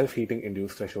through the self-heating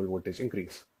induced threshold voltage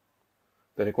increase.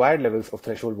 The required levels of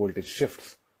threshold voltage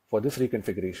shifts for this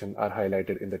reconfiguration are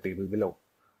highlighted in the table below,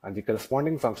 and the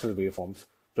corresponding functional waveforms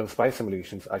from SPICE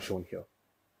simulations are shown here.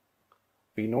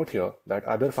 We note here that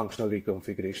other functional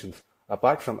reconfigurations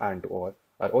apart from AND to OR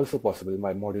are also possible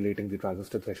by modulating the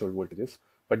transistor threshold voltages,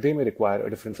 but they may require a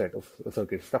different set of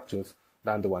circuit structures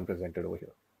than the one presented over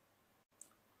here.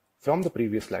 From the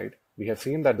previous slide, we have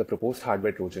seen that the proposed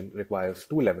hardware Trojan requires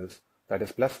two levels, that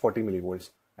is plus 40 millivolts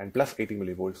and plus 80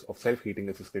 millivolts of self-heating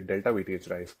assisted delta VTH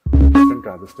rise with different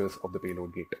transistors of the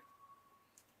payload gate.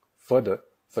 Further,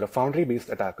 for a foundry-based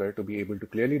attacker to be able to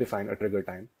clearly define a trigger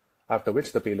time, after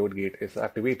which the payload gate is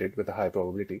activated with a high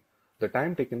probability, the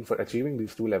time taken for achieving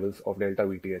these two levels of delta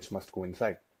VTH must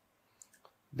coincide.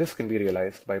 This can be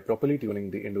realized by properly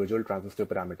tuning the individual transistor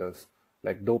parameters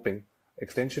like doping,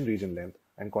 extension region length,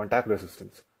 and contact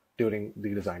resistance during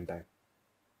the design time.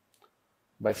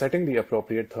 By setting the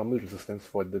appropriate thermal resistance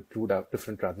for the two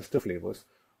different transistor flavors,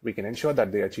 we can ensure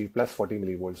that they achieve plus 40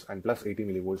 millivolts and plus 80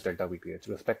 millivolts delta VTH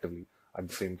respectively at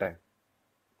the same time.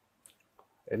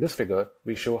 In this figure,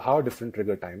 we show how different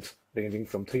trigger times ranging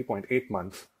from 3.8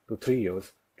 months to 3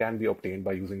 years can be obtained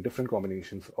by using different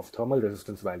combinations of thermal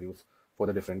resistance values for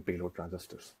the different payload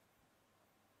transistors.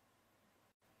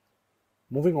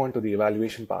 Moving on to the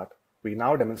evaluation part, we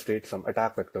now demonstrate some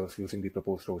attack vectors using the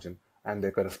proposed Trojan and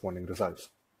their corresponding results.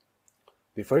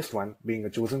 The first one being a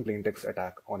chosen plaintext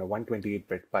attack on a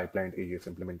 128-bit pipelined AES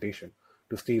implementation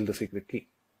to steal the secret key.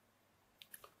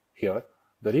 Here,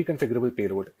 the reconfigurable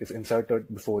payload is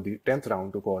inserted before the 10th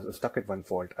round to cause a stuck-at-1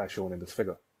 fault as shown in this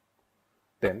figure.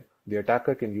 Then, the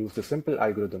attacker can use the simple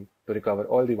algorithm to recover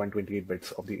all the 128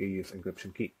 bits of the AES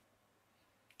encryption key.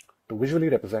 To visually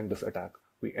represent this attack,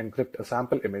 we encrypt a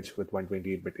sample image with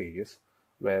 128-bit AES,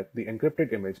 where the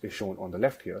encrypted image is shown on the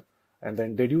left here, and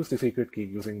then deduce the secret key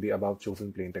using the above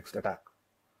chosen plaintext attack.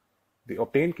 The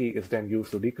obtained key is then used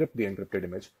to decrypt the encrypted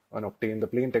image and obtain the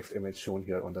plaintext image shown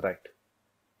here on the right.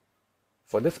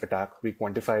 For this attack, we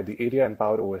quantify the area and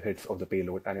power overheads of the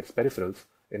payload and its peripherals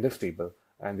in this table,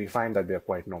 and we find that they are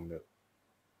quite nominal.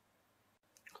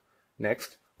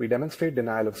 Next, we demonstrate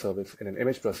denial of service in an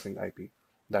image processing IP,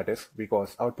 that is, we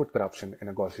cause output corruption in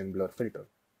a Gaussian blur filter.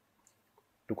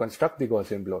 To construct the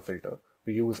Gaussian blur filter,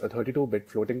 we use a 32-bit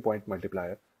floating point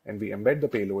multiplier, and we embed the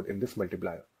payload in this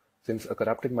multiplier, since a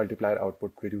corrupted multiplier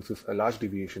output produces a large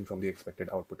deviation from the expected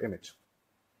output image.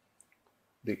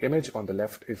 The image on the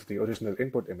left is the original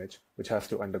input image, which has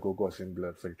to undergo Gaussian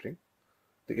blur filtering.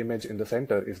 The image in the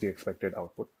center is the expected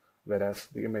output, whereas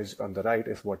the image on the right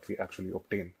is what we actually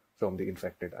obtain from the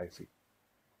infected IC.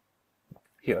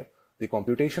 Here, the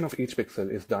computation of each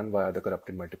pixel is done via the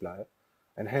corrupted multiplier,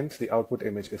 and hence the output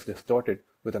image is distorted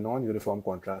with a non-uniform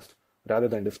contrast rather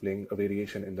than displaying a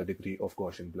variation in the degree of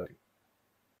Gaussian blurring.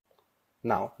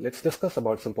 Now, let's discuss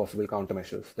about some possible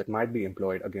countermeasures that might be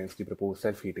employed against the proposed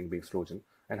self-heating based Trojan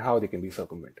and how they can be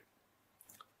circumvented.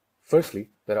 Firstly,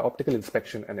 there are optical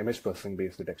inspection and image processing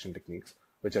based detection techniques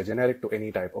which are generic to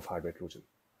any type of hardware Trojan.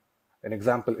 An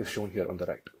example is shown here on the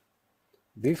right.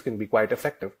 These can be quite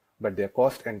effective, but they are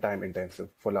cost and time intensive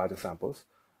for larger samples.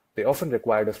 They often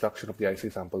require destruction of the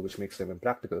IC sample, which makes them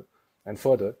impractical, and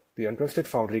further, the untrusted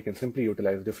foundry can simply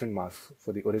utilize different masks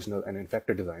for the original and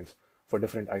infected designs for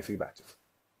different IC batches.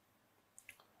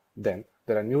 Then,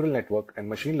 there are neural network and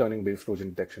machine learning based Trojan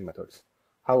detection methods.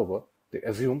 However, they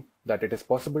assume that it is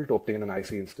possible to obtain an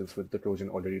IC instance with the Trojan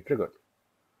already triggered.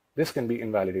 This can be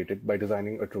invalidated by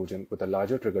designing a Trojan with a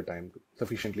larger trigger time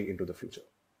sufficiently into the future.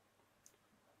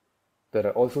 There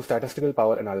are also statistical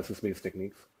power analysis based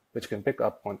techniques which can pick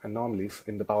up on anomalies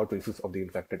in the power traces of the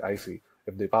infected IC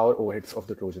if the power overheads of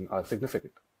the Trojan are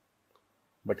significant.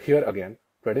 But here again,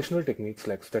 traditional techniques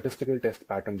like statistical test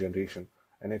pattern generation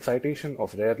and excitation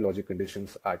of rare logic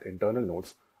conditions at internal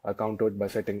nodes are countered by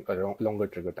setting a longer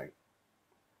trigger time.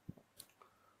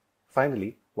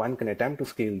 Finally, one can attempt to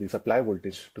scale the supply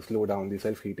voltage to slow down the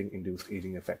self-heating induced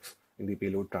aging effects in the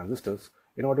payload transistors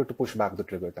in order to push back the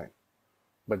trigger time.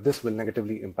 But this will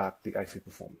negatively impact the IC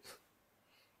performance.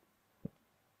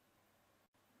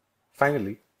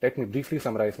 Finally, Let me briefly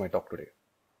summarize my talk today.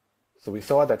 So we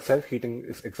saw that self-heating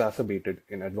is exacerbated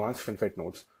in advanced FinFET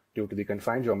nodes due to the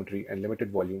confined geometry and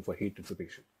limited volume for heat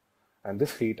dissipation. And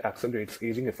this heat accelerates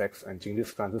aging effects and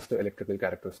changes transistor electrical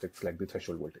characteristics like the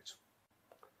threshold voltage.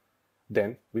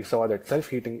 Then we saw that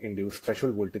self-heating induced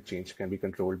threshold voltage change can be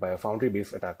controlled by a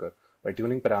foundry-based attacker by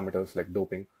tuning parameters like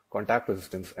doping, contact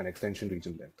resistance, and extension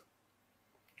region length.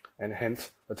 And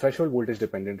hence, a threshold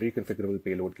voltage-dependent reconfigurable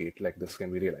payload gate like this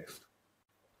can be realized.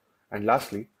 And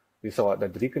lastly, we saw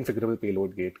that the reconfigurable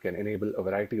payload gate can enable a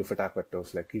variety of attack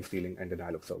vectors like key stealing and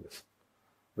denial of service.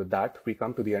 With that, we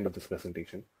come to the end of this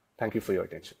presentation. Thank you for your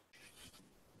attention.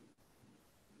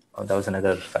 Oh, that was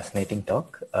another fascinating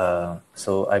talk.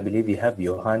 So I believe we have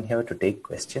Johann here to take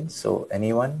questions. So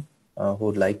anyone who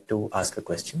would like to ask a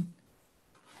question?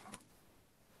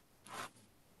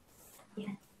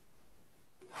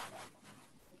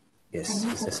 Yes,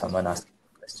 is there someone asking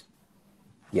a question?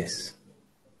 Yes.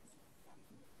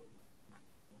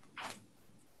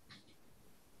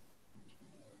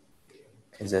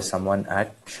 Is there someone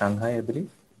at Shanghai, I believe?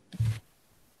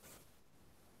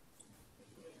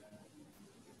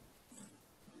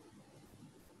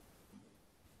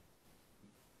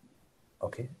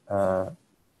 Okay.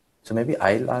 So maybe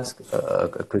I'll ask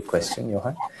a quick question,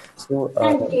 Johann. So,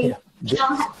 Sorry.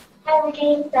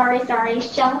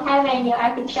 Shanghai,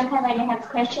 I think Shanghai has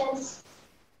questions.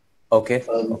 Okay.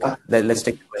 Let's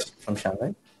take the question from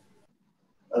Shanghai.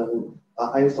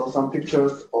 I saw some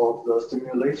pictures of the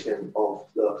simulation of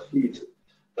the heat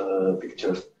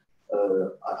pictures.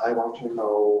 I want to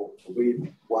know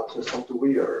what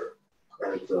software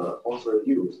the author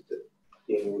used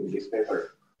in this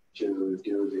paper to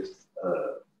do this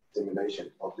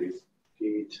simulation of this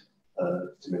heat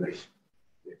simulation.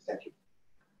 Yes, thank you.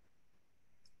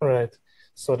 Right.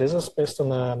 So this is based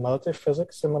on a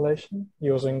multi-physics simulation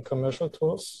using commercial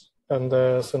tools and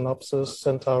Synopsys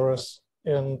Centaurus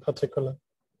in particular.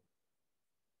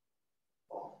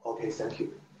 Okay, thank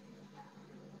you.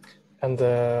 And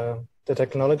the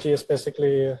technology is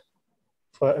basically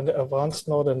for an advanced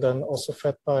node and then also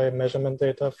fed by measurement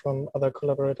data from other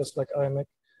collaborators like IMEC.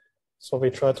 So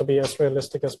we try to be as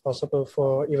realistic as possible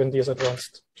for even these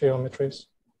advanced geometries.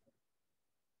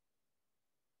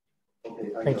 Okay,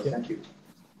 thank you. Thank you.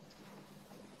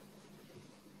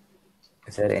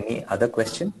 Is there any other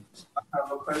question? I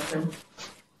have a question.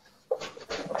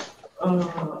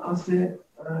 I see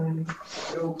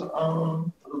you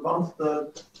advanced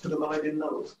technology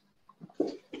nodes.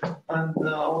 And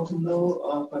I want to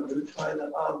know have you tried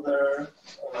other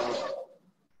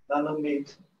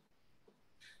nanometer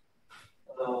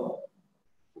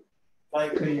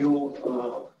like you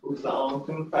put on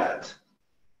FinFET.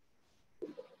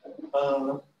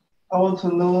 I want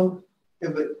to know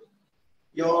if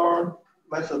your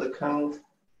method can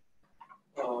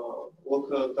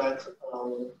work better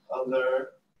on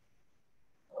other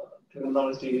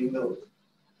technology nodes.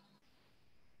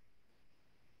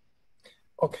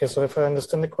 Okay, so if I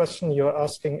understand the question, you're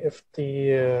asking if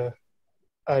the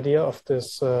idea of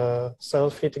this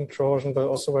self-heating Trojan will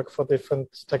also work for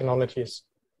different technologies,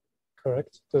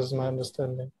 correct? This is my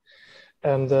understanding.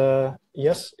 And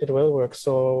yes, it will work.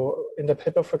 So in the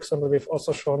paper, for example, we've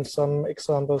also shown some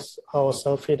examples how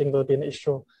self-heating will be an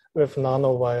issue with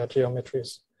nanowire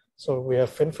geometries. So we have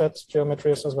FinFET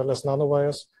geometries as well as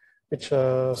nanowires, which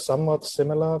are somewhat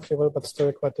similar, if you will, but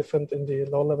still quite different in the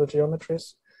low-level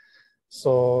geometries.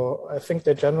 So I think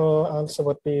the general answer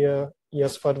would be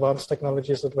yes, for advanced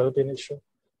technologies, it will be an issue.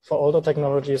 For older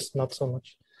technologies, not so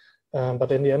much.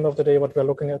 But in the end of the day, what we're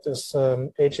looking at is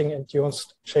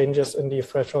aging-induced changes in the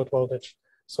threshold voltage.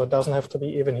 So it doesn't have to be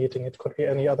even heating. It could be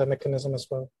any other mechanism as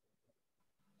well.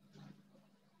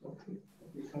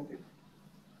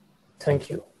 Thank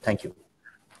you. Thank you.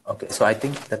 Okay, so I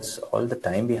think that's all the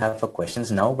time we have for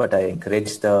questions now, but I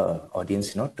encourage the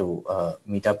audience, to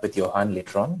meet up with Johann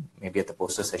later on, maybe at the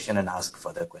poster session, and ask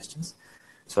further questions.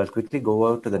 So I'll quickly go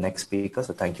over to the next speaker.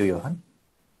 So thank you, Johann.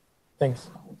 Thanks.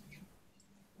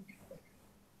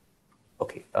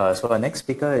 Okay, so our next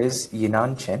speaker is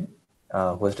Yinan Chen,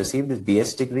 who has received his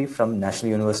BS degree from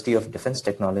National University of Defense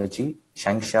Technology,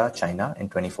 Changsha, China in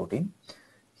 2014.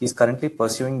 He's currently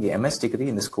pursuing the MS degree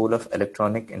in the School of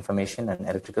Electronic Information and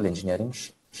Electrical Engineering,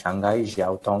 Shanghai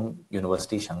Jiaotong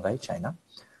University, Shanghai, China.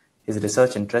 His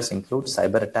research interests include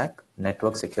cyber attack,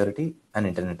 network security, and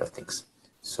Internet of Things.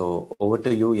 So over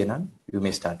to you, Yinan. You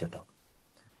may start your talk.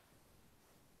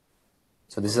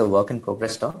 So this is a work in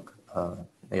progress talk.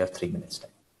 You have 3 minutes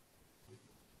time.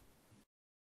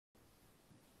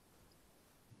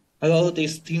 Hello,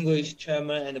 distinguished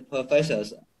chairman and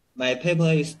professors. My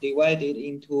paper is divided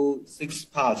into 6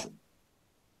 parts.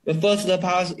 The first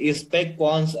part is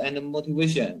backgrounds and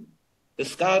motivation. The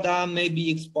SCADA may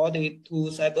be exported to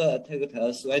cyber attack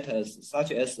threats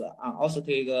such as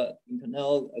unauthorized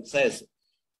internal access,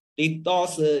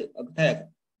 DDoS attack,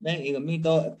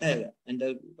 man-in-the-middle attack, and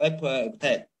web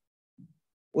attack.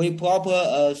 We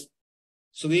propose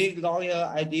three loyal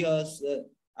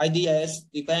IDS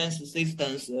defense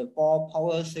systems for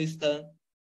power system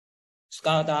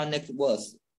SCADA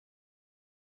networks.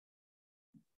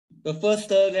 The first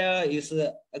layer is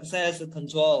access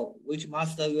control, which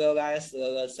must realize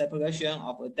the separation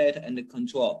of data and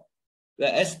control. The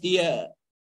SDN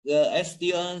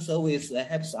service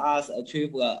helps us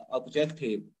achieve the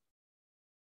objective.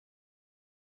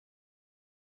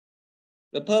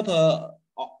 The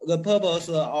purpose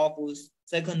of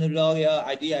second layer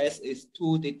IDS is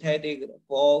to detect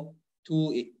to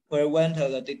prevent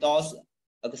the DDoS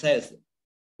access.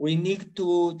 We need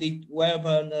to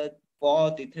develop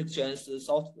for detections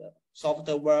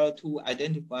software to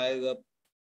identify the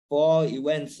four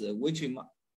events, which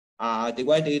are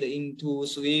divided into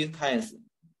three kinds: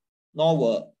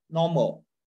 normal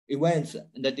events,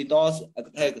 and the DDoS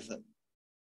attacks.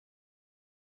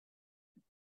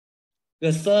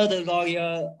 The third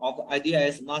layer of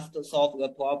IDS must solve the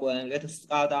problem that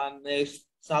SCADA may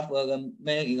suffer the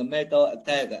man-in-the-middle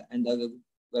attack and the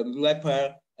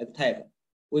wrapper attack.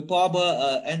 We propose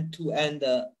an end-to-end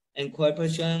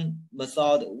encryption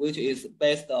method, which is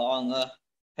based on a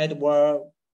hardware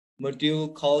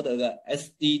module called the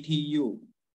SDTU.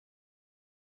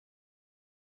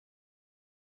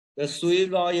 The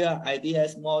three-layer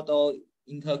IDS model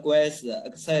integrates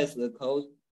access code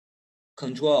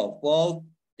control for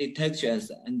detections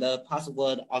and the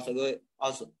password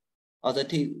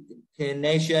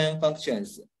authentication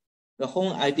functions. The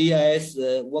whole IDS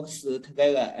works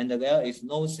together, and there is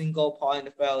no single point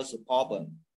fails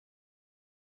problem.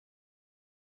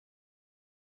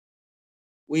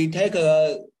 We take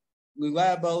a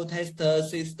reliable test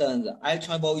system,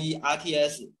 IEEE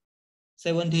RTS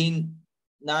 179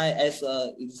 as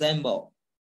an example.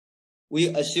 We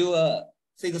assure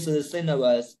 6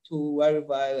 scenarios to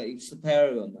verify the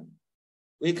experiment.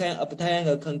 We can obtain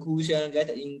a conclusion that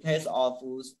in case of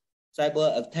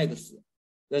cyber attacks,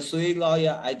 the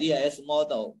three-layer IDS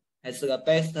model has the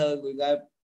best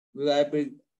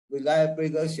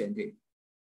reliability.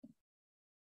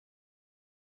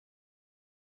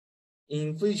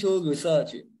 In future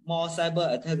research, more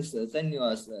cyber attacks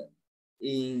scenarios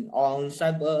on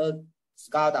cyber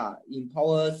SCADA in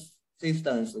power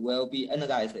systems will be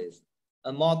analyzed.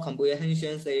 A more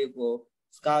comprehensive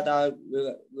SCADA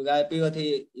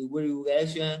reliability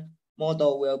evaluation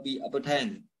model will be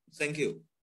obtained. Thank you.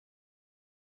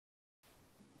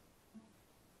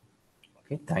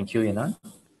 Okay, thank you, Yanan.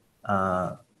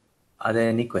 Are there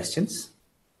any questions?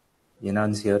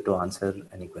 Yanan's here to answer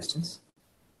any questions.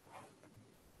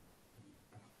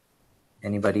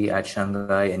 Anybody at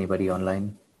Shanghai? Anybody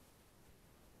online?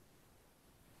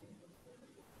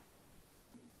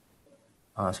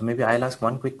 So maybe I'll ask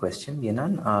one quick question.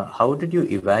 Yanan, how did you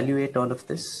evaluate all of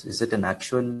this? Is it an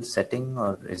actual setting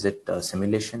or is it a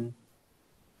simulation?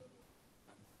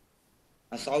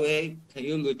 Sorry, can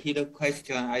you repeat the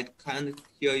question? I can't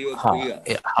hear you clear.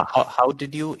 How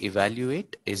did you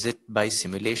evaluate? Is it by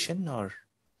simulation or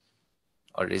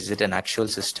is it an actual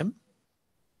system?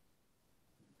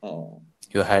 Oh.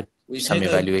 You had some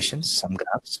evaluations, some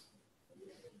graphs?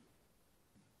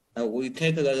 We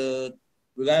take the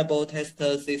reliable test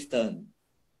system,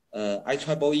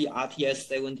 IEEE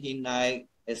RTS 179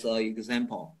 as an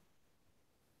example.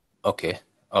 Okay.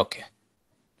 Okay.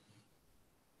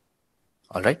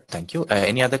 All right. Thank you.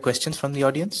 Any other questions from the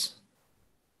audience?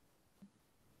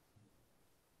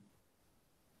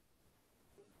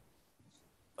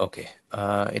 Okay.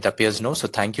 It appears no. So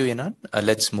thank you, Yanan.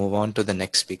 Let's move on to the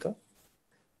next speaker.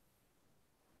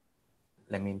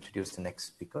 Let me introduce the next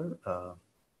speaker.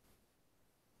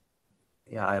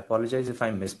 Yeah, I apologize if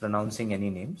I'm mispronouncing any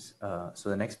names. So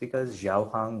the next speaker is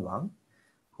Johann Wang,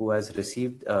 who has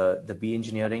received the B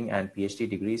Engineering and PhD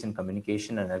degrees in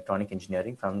Communication and Electronic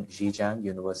Engineering from Zhejiang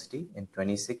University in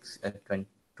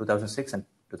 2006 and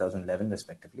 2011,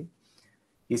 respectively.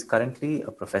 He's currently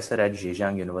a professor at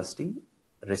Zhejiang University,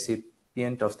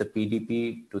 recipient of the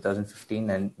PDP 2015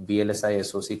 and VLSI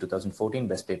SOC 2014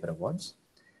 Best Paper Awards.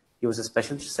 He was a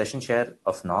special session chair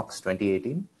of NOCS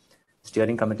 2018,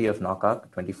 Steering Committee of NOCARC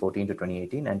 2014 to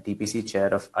 2018, and TPC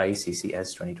chair of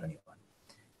ICCS 2021.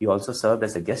 He also served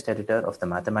as a guest editor of the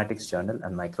Mathematics Journal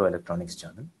and Microelectronics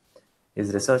Journal.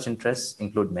 His research interests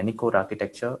include many core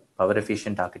architecture, power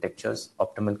efficient architectures,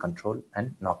 optimal control,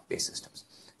 and NOC-based systems.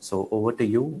 So over to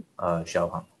you,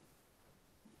 Johann.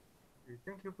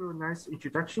 Thank you for a nice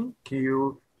introduction. Can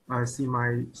you see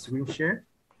my screen share?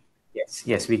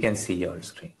 Yes, we can see your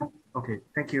screen. Okay,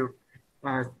 thank you.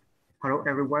 Hello,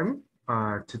 everyone.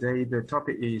 Today, the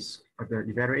topic is the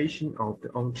evaluation of the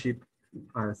on-chip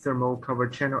thermal cover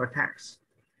channel attacks.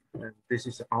 This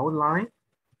is our line.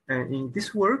 And in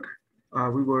this work,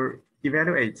 we will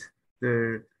evaluate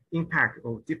the impact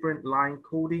of different line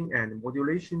coding and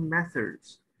modulation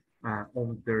methods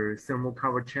on the thermal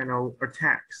cover channel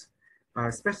attacks.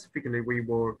 Specifically, we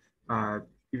will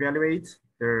evaluate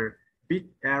the bit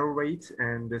error rate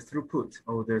and the throughput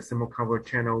of the thermal cover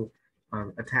channel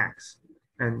attacks.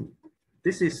 And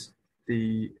this is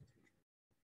the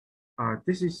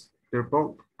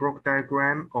block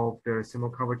diagram of the thermal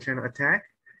cover channel attack.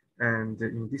 And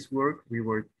in this work, we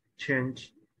will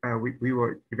we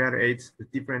will evaluate the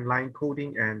different line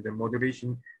coding and the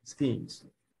modulation schemes.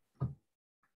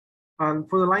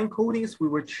 For the line codings, we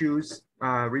will choose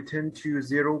return to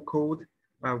zero code,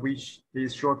 which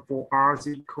is short for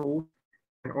RZ code,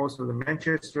 and also the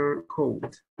Manchester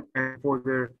code. And for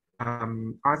the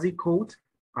RZ code,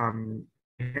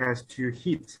 it has to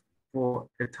hit for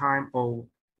a time of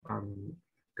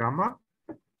gamma,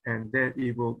 and then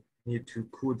it will need to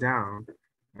cool down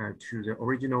to the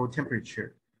original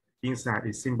temperature inside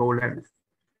a symbol length.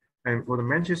 And for the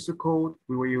Manchester code,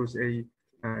 we will use a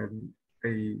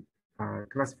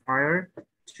classifier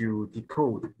to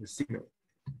decode the signal.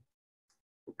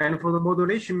 And for the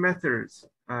modulation methods,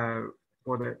 for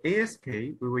the ASK,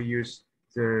 we will use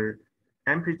the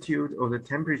amplitude of the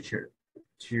temperature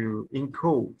to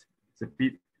encode the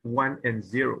bit 1 and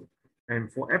 0.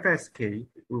 And for FSK,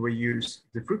 we will use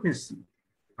the frequency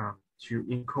to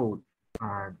encode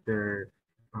the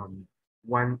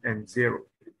 1 and 0.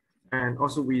 And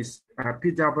also with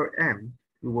PWM,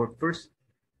 we will first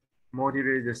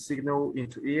modulate the signal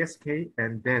into ASK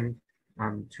and then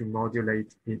to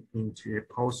modulate it into a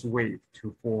pulse wave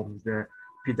to form the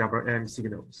PWM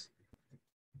signals.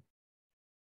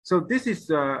 So this is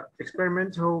the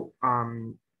experimental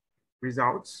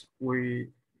results. We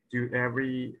do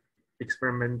every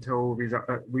experimental result.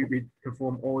 We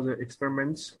perform all the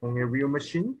experiments on a real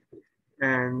machine,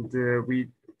 and we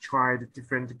tried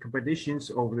different combinations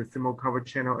of the thermal cover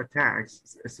channel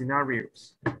attacks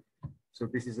scenarios. So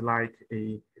this is like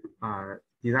a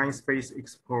design space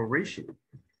exploration.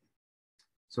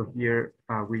 So here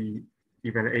we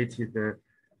evaluated the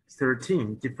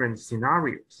 13 different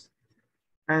scenarios.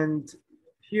 And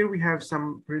here we have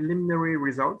some preliminary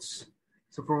results.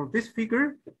 So from this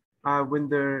figure, when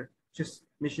the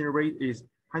transmission rate is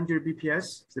 100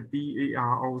 BPS, the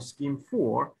BAR of scheme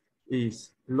 4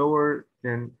 is lower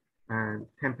than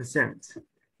 10%.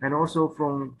 And also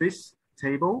from this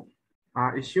table,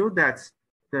 it showed that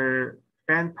the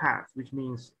band path, which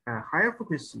means higher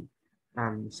frequency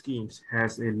schemes,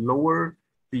 has a lower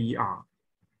BER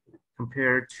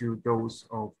compared to those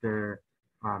of the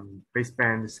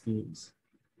baseband schemes.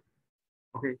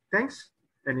 Okay, thanks.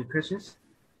 Any questions?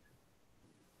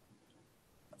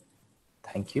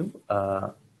 Thank you.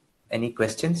 Any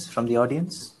questions from the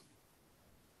audience?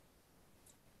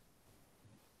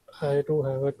 I do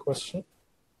have a question.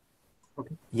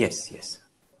 Okay. Yes.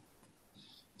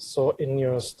 So in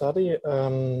your study,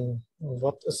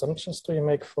 what assumptions do you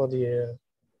make for the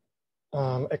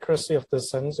accuracy of the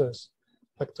sensors?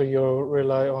 Like, do you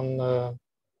rely on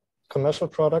commercial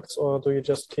products, or do you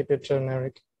just keep it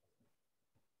generic?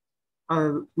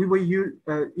 We will use,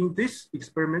 in this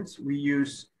experiment, we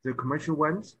use the commercial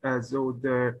ones. So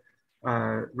the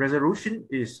resolution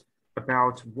is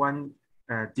about 1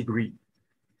 degree.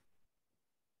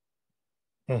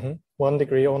 1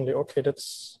 degree only. Okay,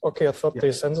 that's okay. I thought the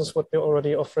sensors would be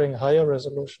already offering higher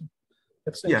resolution.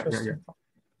 That's interesting.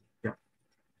 Yeah.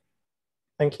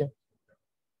 Thank you.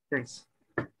 Thanks.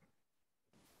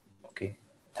 Okay.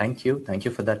 Thank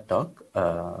you for that talk.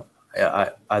 Are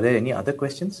there any other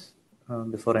questions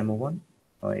before I move on?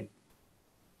 I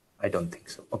don't think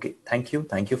so. Okay. Thank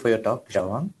you for your talk,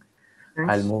 Johann.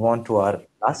 I'll move on to our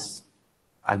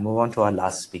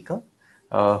last speaker,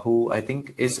 who I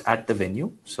think is at the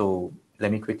venue. So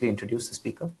let me quickly introduce the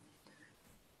speaker.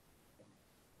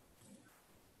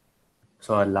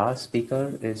 So our last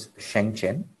speaker is Sheng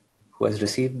Chen, who has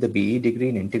received the BE degree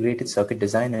in Integrated Circuit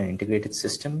Design and Integrated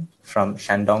System from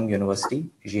Shandong University,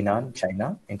 Jinan,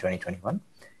 China in 2021.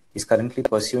 He's currently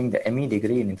pursuing the ME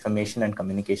degree in Information and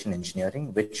Communication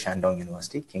Engineering with Shandong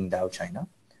University, Qingdao, China.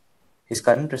 His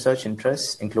current research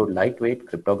interests include lightweight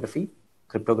cryptography,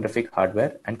 cryptographic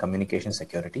hardware, and communication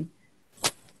security.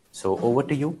 So over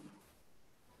to you.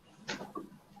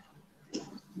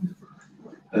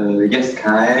 Yes,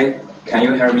 can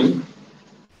you hear me?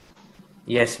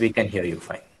 Yes, we can hear you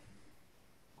fine.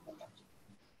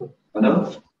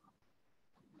 Hello?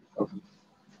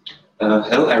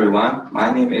 Hello, everyone.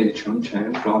 My name is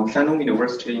Chen from Shandong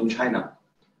University in China.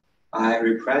 I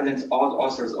represent all the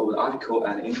authors of the article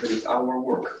and introduce our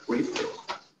work briefly.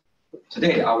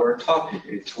 Today, our topic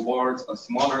is towards a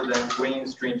smaller than green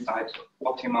stream size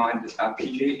optimized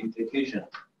FPGA implementation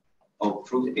of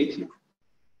Fruit 80.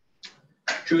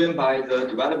 Driven by the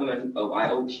development of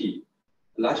IoT,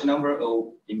 a large number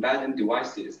of embedded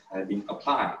devices have been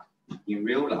applied in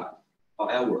real life.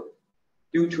 However,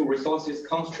 due to resources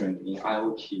constraints in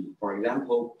IoT, for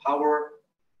example, power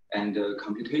and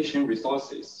computation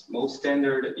resources, most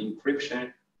standard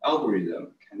encryption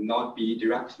algorithm cannot be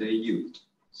directly used.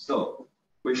 So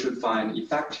we should find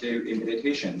effective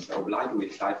implementations of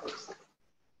lightweight ciphers.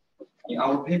 In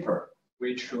our paper,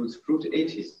 we choose Fruit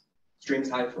 80 stream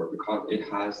cipher because it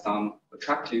has some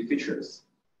attractive features,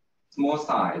 small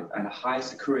size and high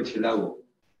security level.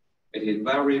 It is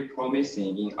very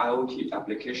promising in IoT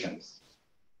applications.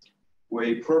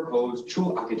 We propose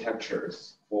two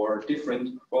architectures for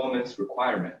different performance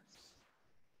requirements.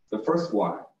 The first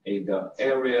one is the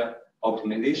area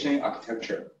optimization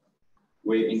architecture.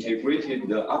 We integrated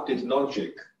the update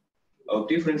logic of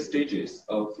different stages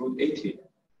of Fruit 80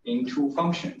 into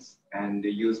functions and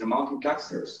used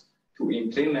multiplexers to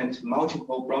implement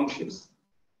multiple branches.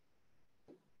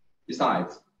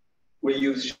 Besides, we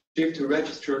use shift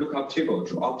register lookup table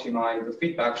to optimize the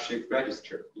feedback shift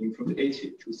register in Fruit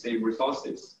 80 to save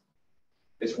resources.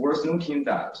 It's worth noting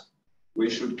that we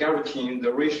should guarantee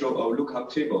the ratio of lookup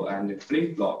table and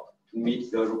flip-flop to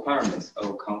meet the requirements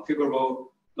of configurable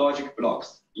logic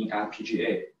blocks in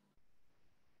FPGA.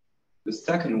 The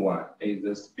second one is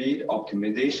the speed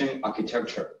optimization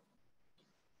architecture.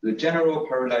 The general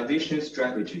parallelization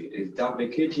strategy is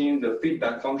duplicating the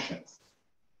feedback functions.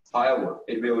 However,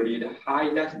 it will lead high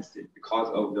latency because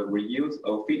of the reuse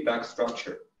of feedback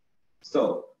structure.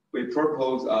 So we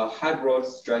propose a hybrid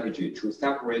strategy to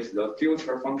separate the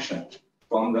filter function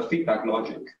from the feedback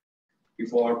logic.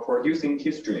 Before producing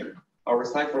keystream, our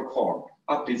cipher core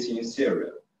updates in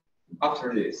serial.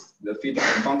 After this, the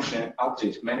feedback function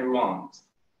updates many rounds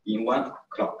in one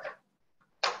clock.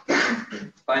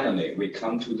 Finally, we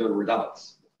come to the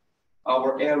results.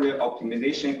 Our area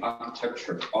optimization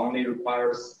architecture only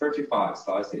requires 35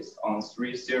 slices on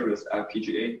 3 series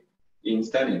FPGA in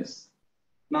Stalin's.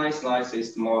 9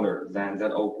 slices smaller than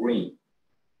that of Green.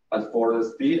 But for the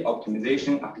speed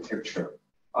optimization architecture,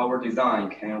 our design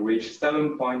can reach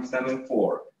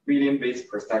 7.74 billion bits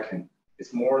per second.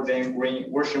 It's more than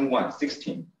Green version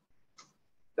 1.16.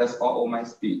 That's all of my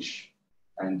speech.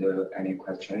 And any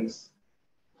questions?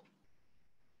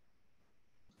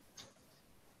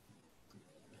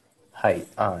 Hi,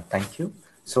 thank you.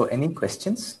 So any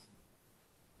questions?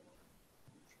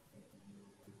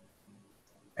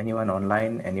 Anyone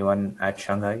online? Anyone at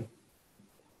Shanghai?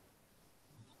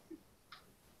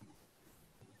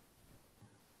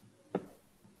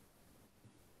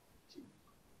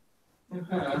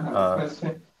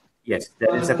 Yes,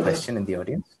 there is a question in the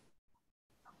audience.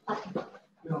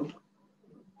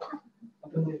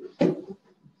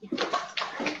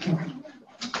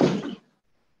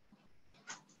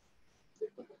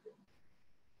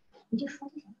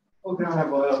 Okay, I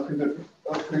have a quick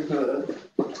question.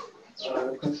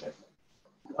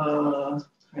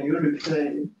 Can you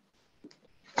repeat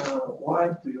why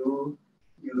do you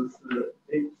use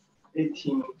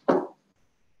 18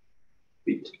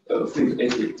 bit?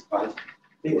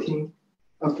 18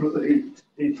 Fruit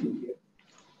 80 here.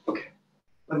 Okay.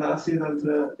 And I see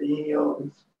that in your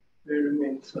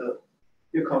experiment,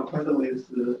 you compared with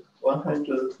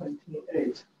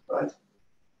 128, right?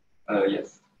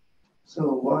 Yes.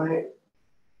 So why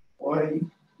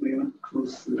do you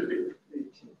choose 18?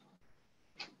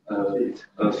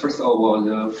 First of all,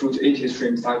 the Fruit 80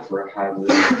 stream cipher has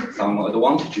some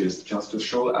advantages just to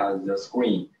show as the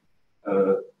screen.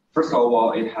 First of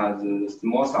all, it has a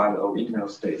small size of internal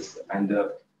states, and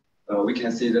we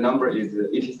can see the number is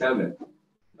 87.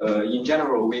 In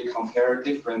general, we compare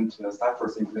different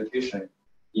ciphers implementation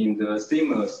in the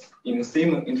same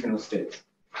internal state.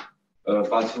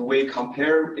 But we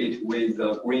compare it with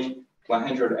the Green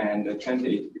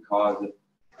 128 because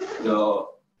the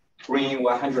Green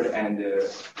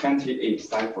 128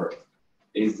 cipher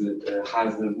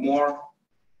has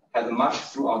much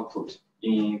through output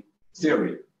in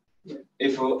theory.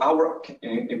 If our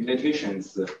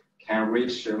implementations can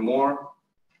reach more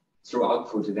through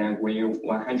output than Green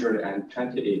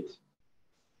 128,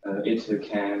 it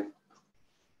can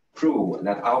prove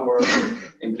that our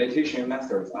implementation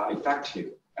methods are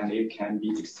effective and it can be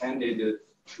extended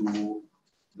to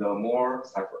the more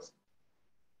ciphers.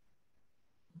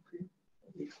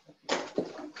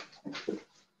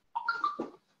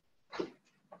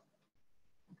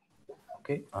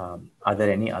 Okay, are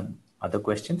there any other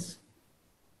questions?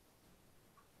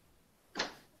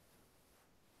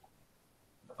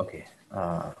 Okay,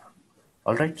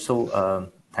 all right,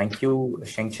 so thank you,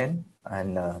 Shengchen,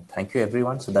 and thank you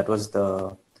everyone. So that was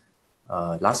the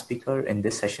last speaker in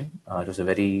this session. It was a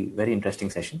very, very interesting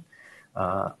session.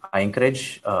 I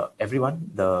encourage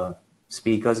everyone, the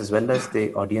speakers as well as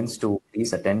the audience, to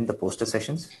please attend the poster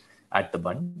sessions at the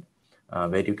Bund,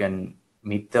 where you can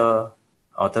meet the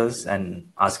authors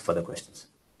and ask further questions.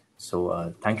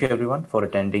 So thank you everyone for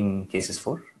attending Cases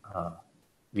 4.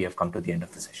 We have come to the end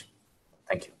of the session.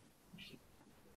 Thank you.